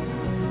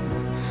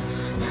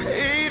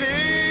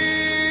 Edie,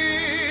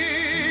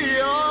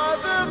 you're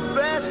the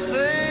best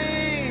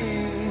thing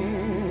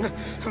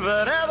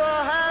that ever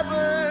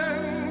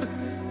happened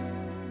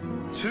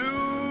to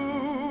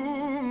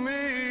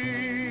me.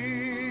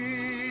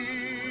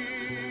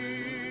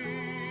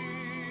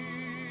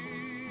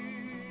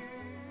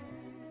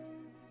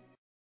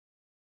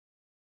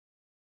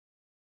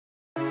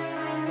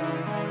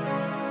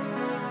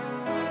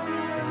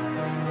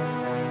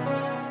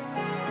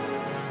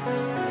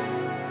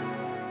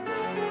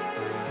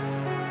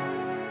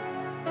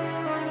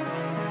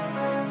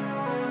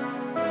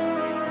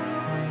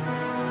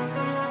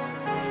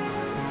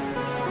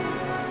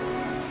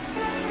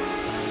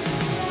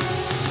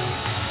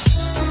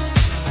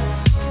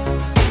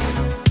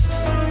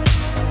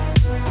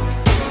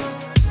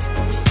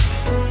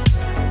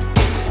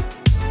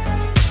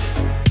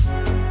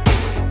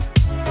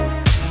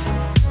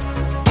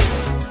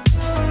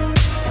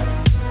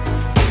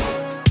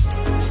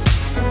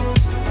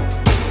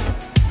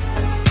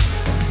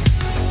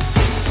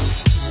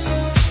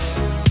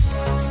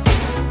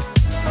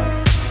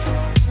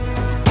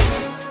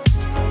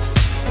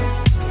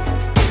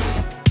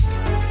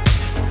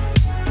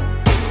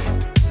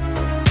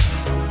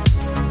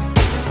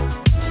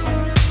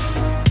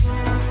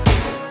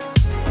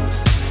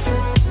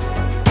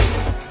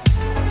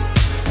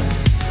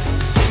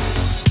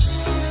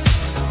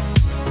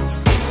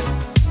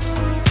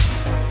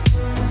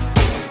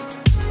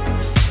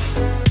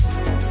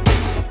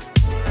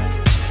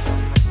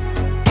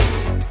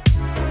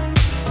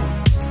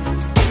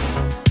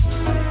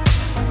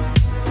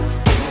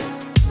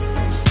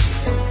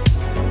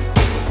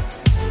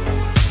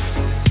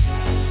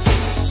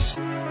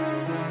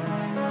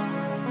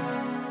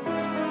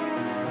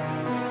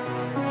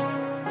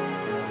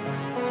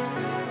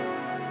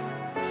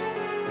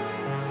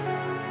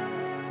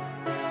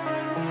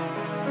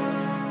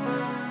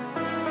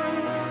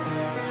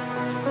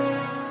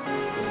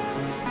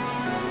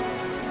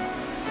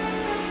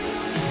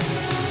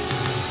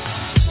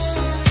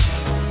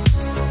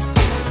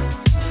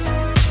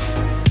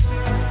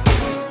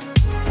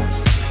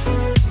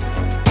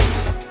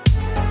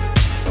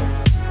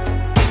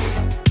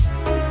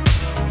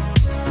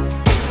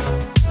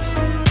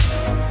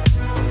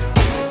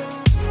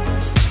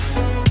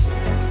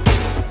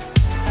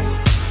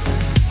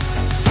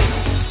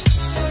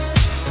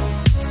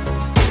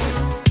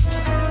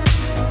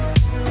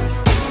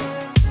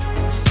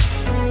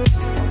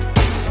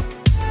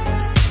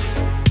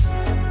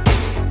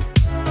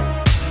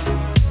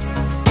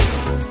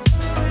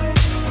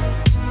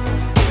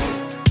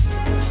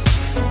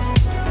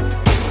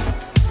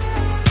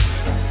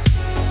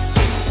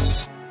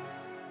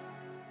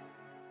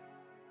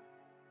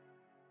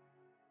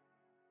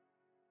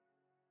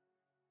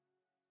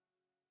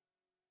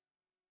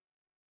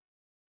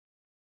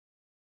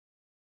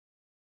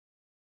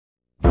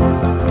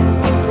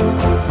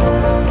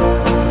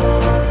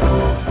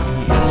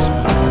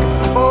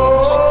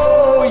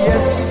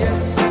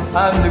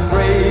 I'm the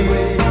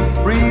great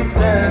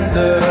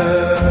pretender,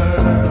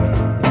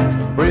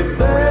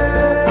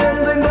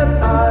 pretending that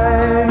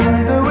I'm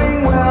doing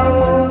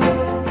well.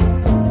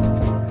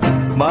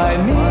 My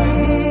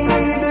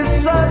need is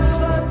such,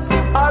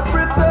 I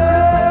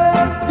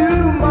pretend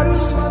too much.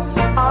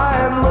 I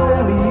am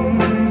lonely,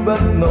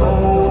 but no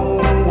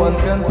one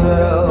can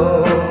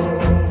tell.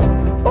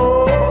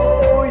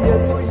 Oh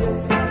yes,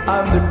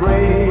 I'm the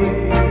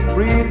great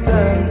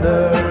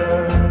pretender,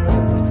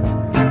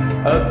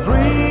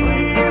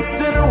 adrift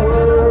in a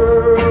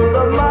world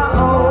of my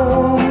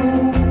own.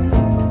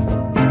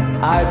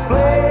 I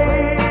play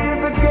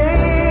the game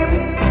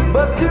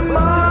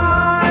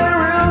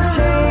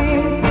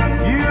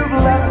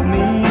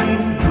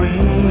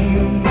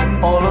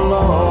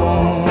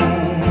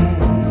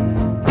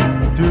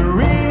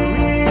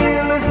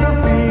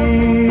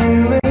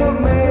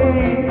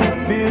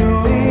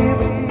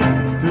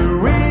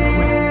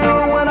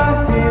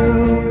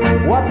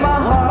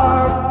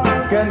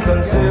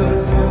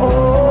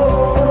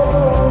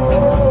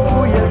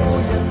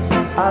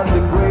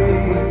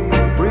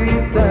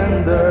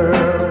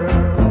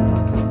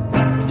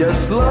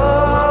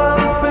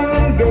laughing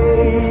and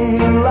gay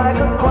like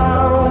a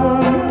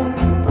clown.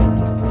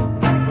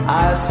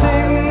 I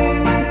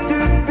seem to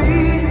be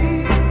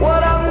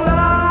what I'm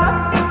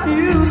not,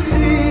 you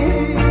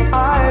see.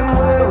 I'm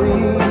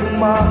wearing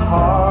my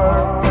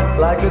heart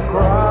like a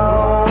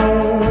crown,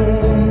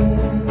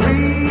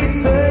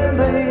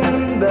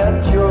 pretending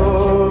that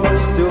you're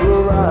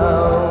still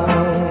around.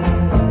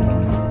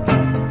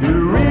 The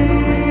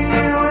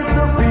real is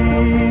the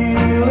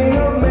feeling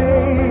of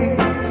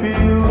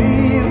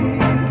make-believe.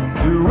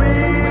 The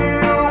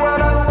real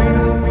when I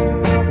feel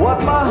what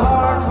my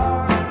heart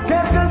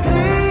can't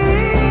conceive.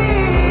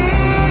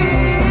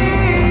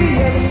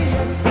 Yes,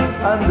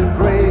 I'm the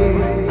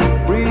great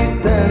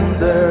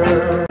pretender,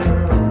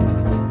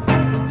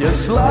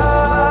 just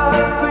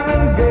laughing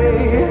and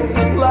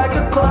gay like a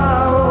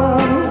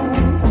clown.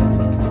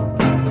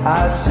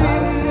 I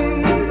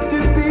seem to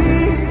be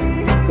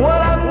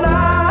what I'm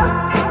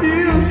not,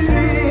 you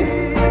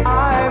see.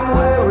 I'm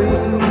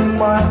wearing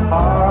my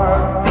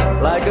heart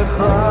like a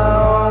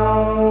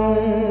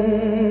crown,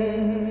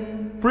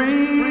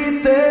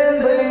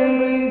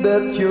 pretending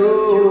that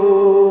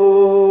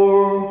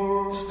you're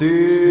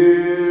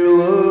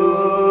still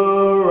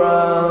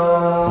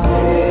around.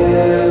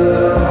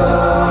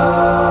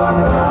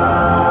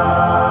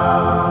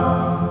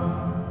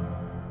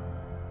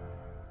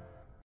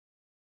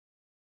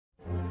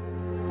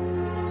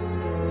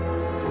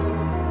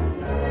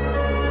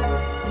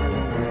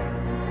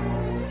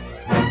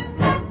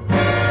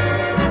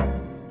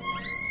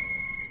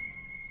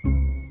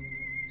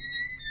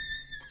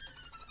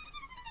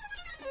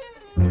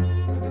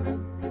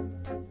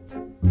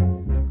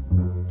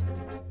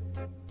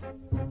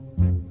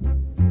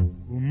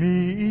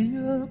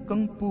 Umiiyak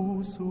ang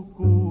puso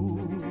ko,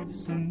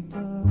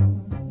 sinta,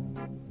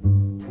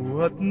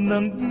 buhat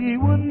nang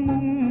iwan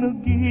mong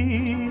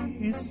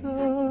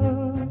nag-iisa.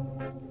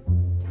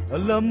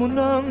 Alam mo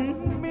nang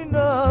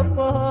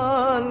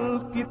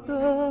minamahal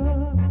kita,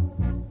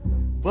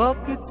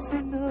 bakit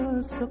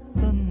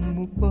sinasaktan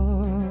mo pa?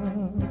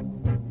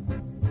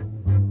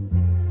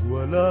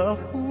 Wala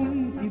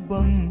akong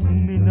ibang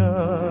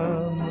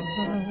minamahal,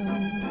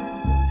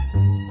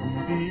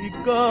 hindi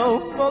ikaw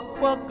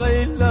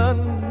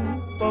magpakailan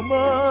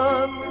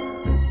paman.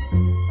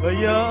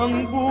 Kaya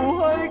ang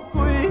buhay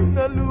ko'y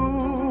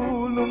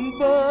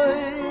nalulumbay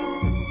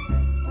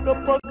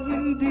kapag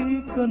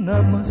hindi ka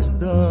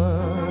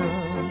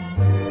namasdan.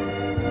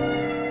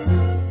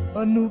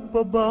 Ano pa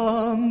ba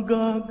ang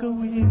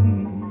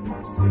gagawin,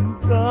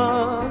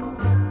 sinta,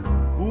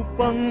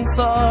 upang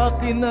sa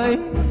akin ay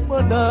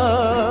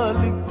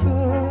manalig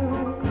ka?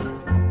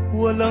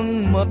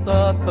 Walang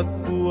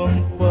matatagpo ang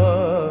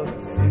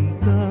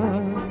pagsinta,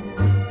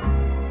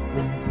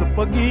 kung sa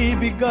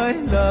pag-ibig ay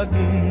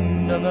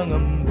laging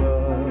nangangamba.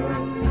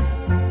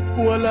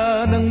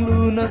 Wala nang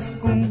lunas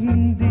kung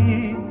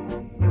hindi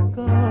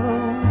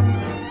ikaw,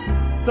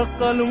 sa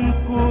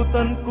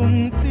kalungkutan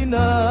kong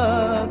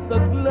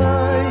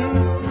tinataglay.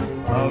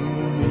 Ang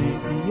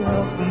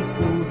umiiyak kong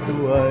puso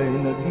ay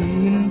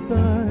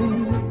naghihintay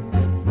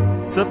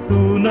sa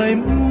tunay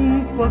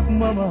mong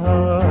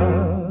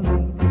pagmamahal.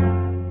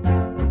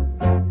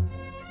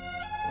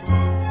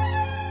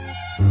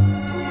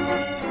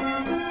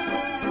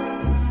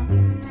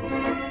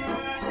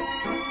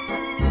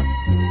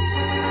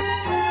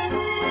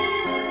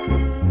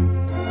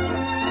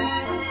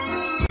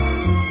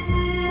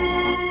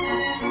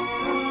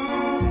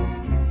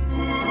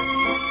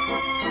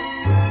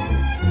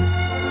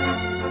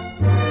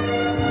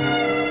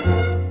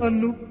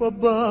 Ano pa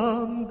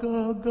ba ang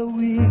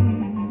gagawin,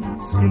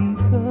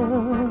 sinta,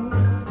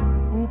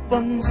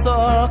 upang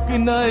sa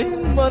akin ay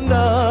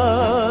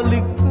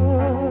manalig ka?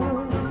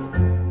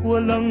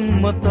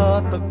 Walang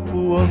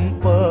matatagpo ang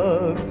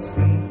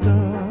pagsinta,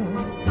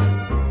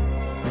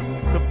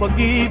 sa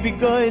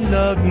pag-ibig ay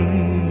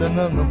laging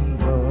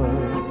nangangamba.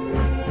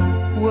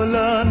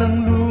 Wala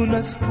nang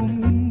lunas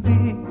kung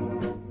hindi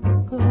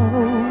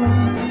ikaw,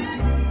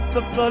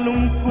 sa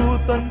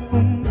kalungkutan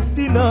kong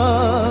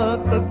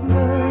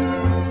tinataglay.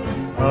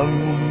 Ang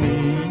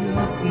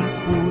umiyak ng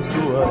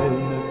puso ay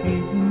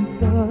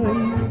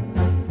naghihintay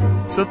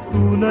sa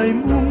tunay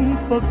mong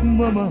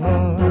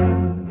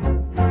pagmamahal.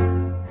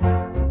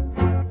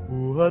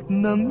 Buhat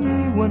ng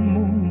iwan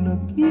mong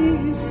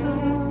nag-iisa,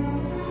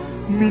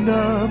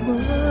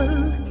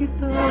 minamahal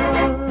kita.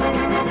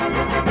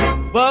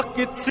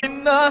 Bakit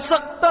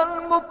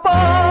sinasaktan mo pa?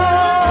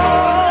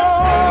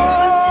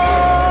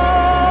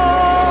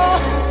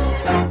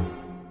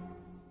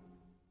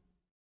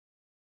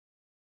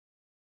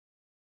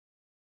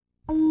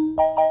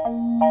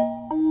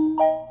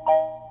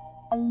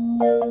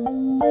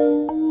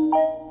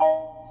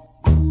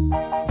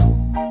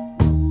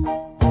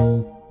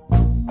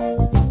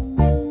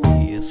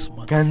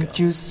 Can't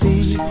you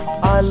see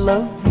I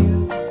love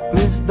you?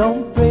 Please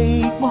don't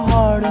break my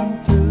heart in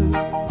two.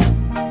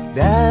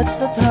 That's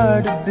not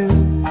hard to do,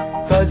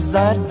 'cause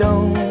I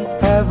don't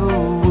have a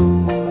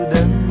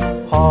wooden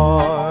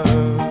heart.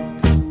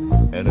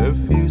 And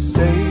if you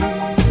say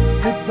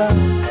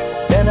goodbye,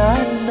 then I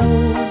know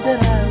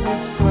that I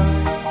will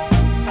cry.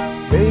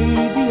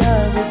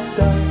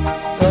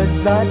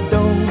 'cause I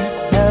don't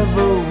have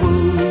a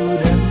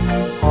wooden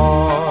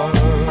heart.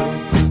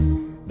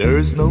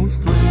 There's no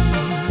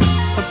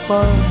strength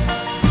upon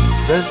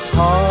this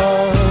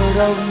heart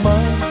of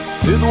mine.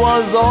 It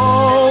was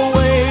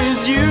always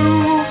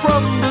you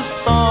from the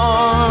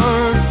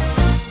start.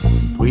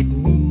 Treat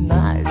me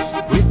nice,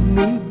 treat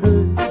me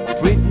good,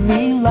 treat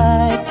me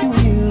like you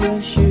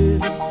really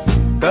should.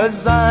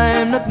 'Cause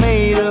I'm not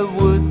made of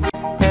wood,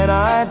 and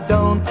I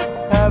don't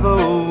have a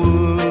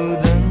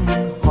wooden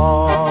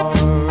heart.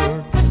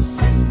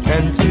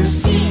 Can't you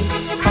see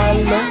I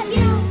love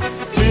you?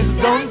 Please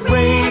don't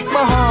break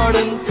my heart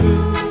in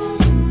two.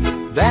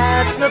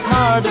 That's not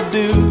hard to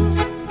do,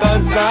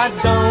 'cause I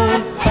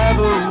don't have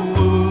a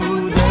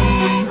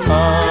wooden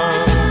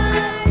heart.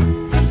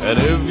 And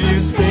if you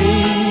say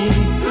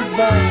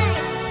goodbye,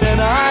 then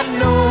I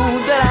know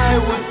that I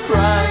would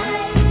cry.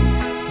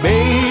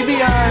 Baby,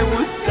 I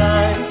would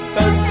die,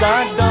 'cause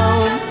I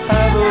don't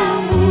have a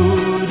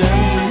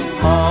wooden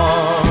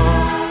heart.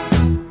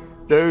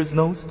 There's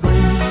no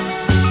strength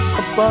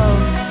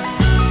above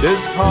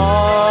this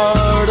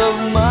heart of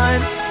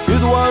mine.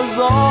 It was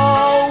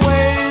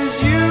always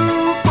you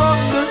from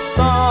the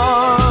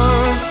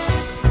start.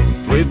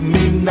 Treat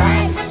me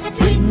nice,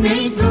 treat me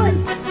good,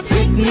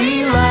 treat me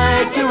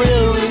like you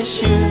really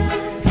should.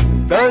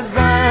 'Cause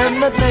I'm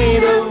not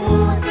made of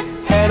wood,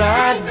 and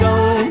I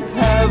don't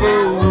have a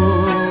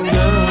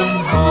wooden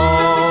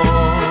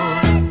heart.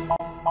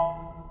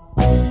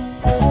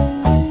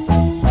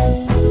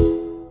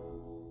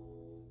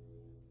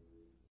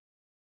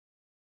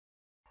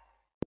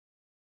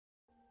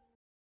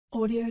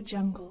 Audio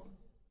Jungle.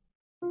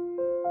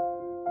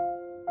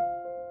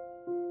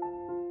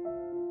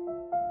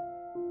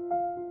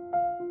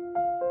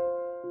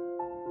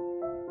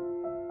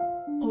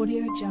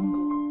 Audio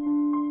Jungle.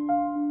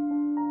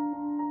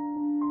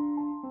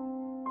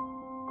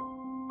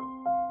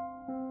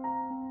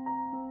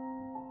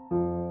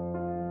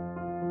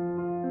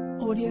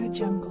 Audio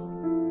Jungle.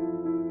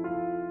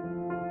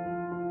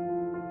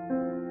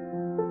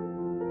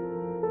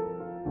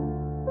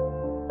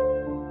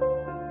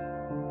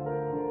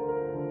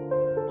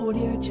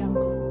 Audio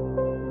Jungle.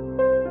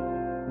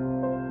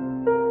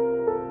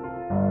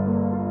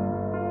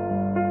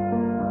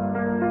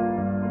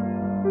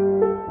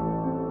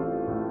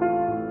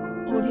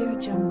 Audio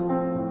Jungle.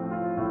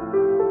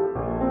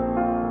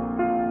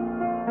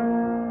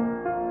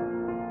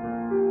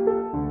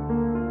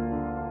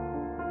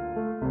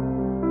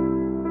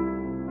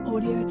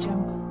 Audio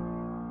Jungle.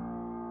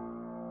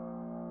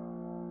 Audio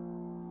Jungle.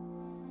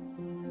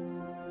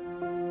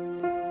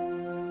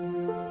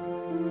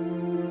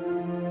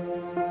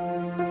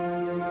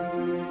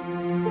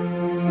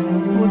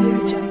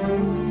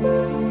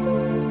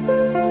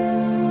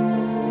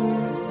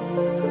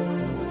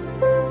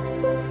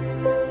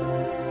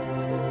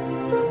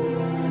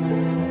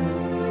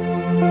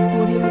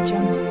 Audio Jungle. Audio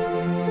Jungle.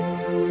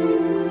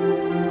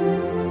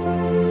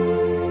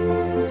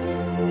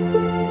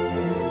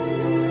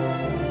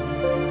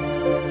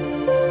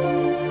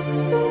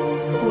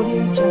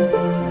 Audio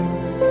Jungle.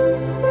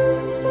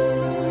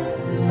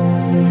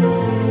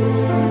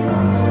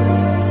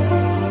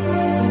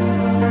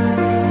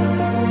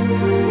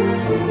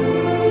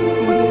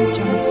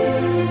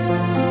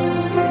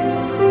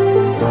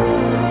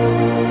 Audio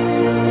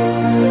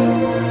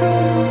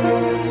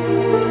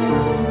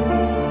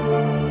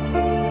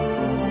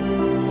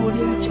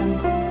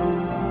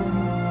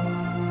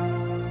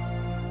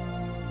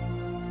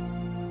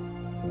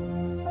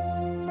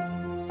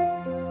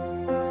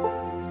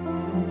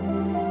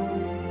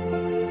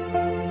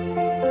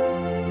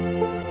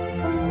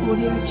Jungle.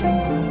 Audio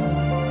Jungle.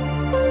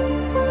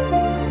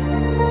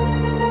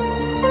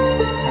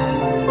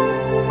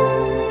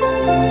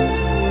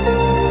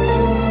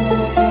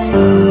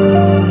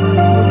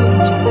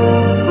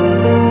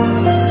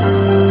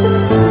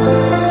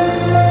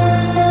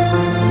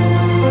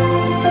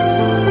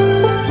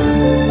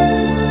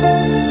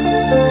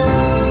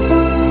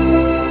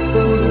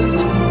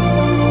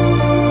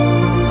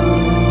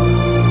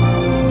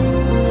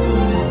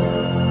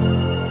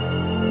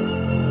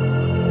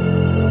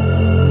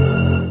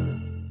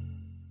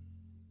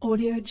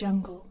 Audio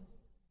Jungle.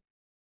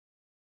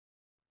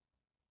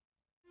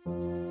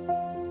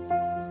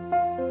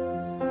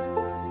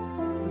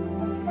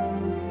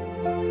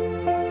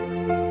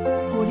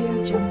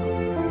 Audio Jungle.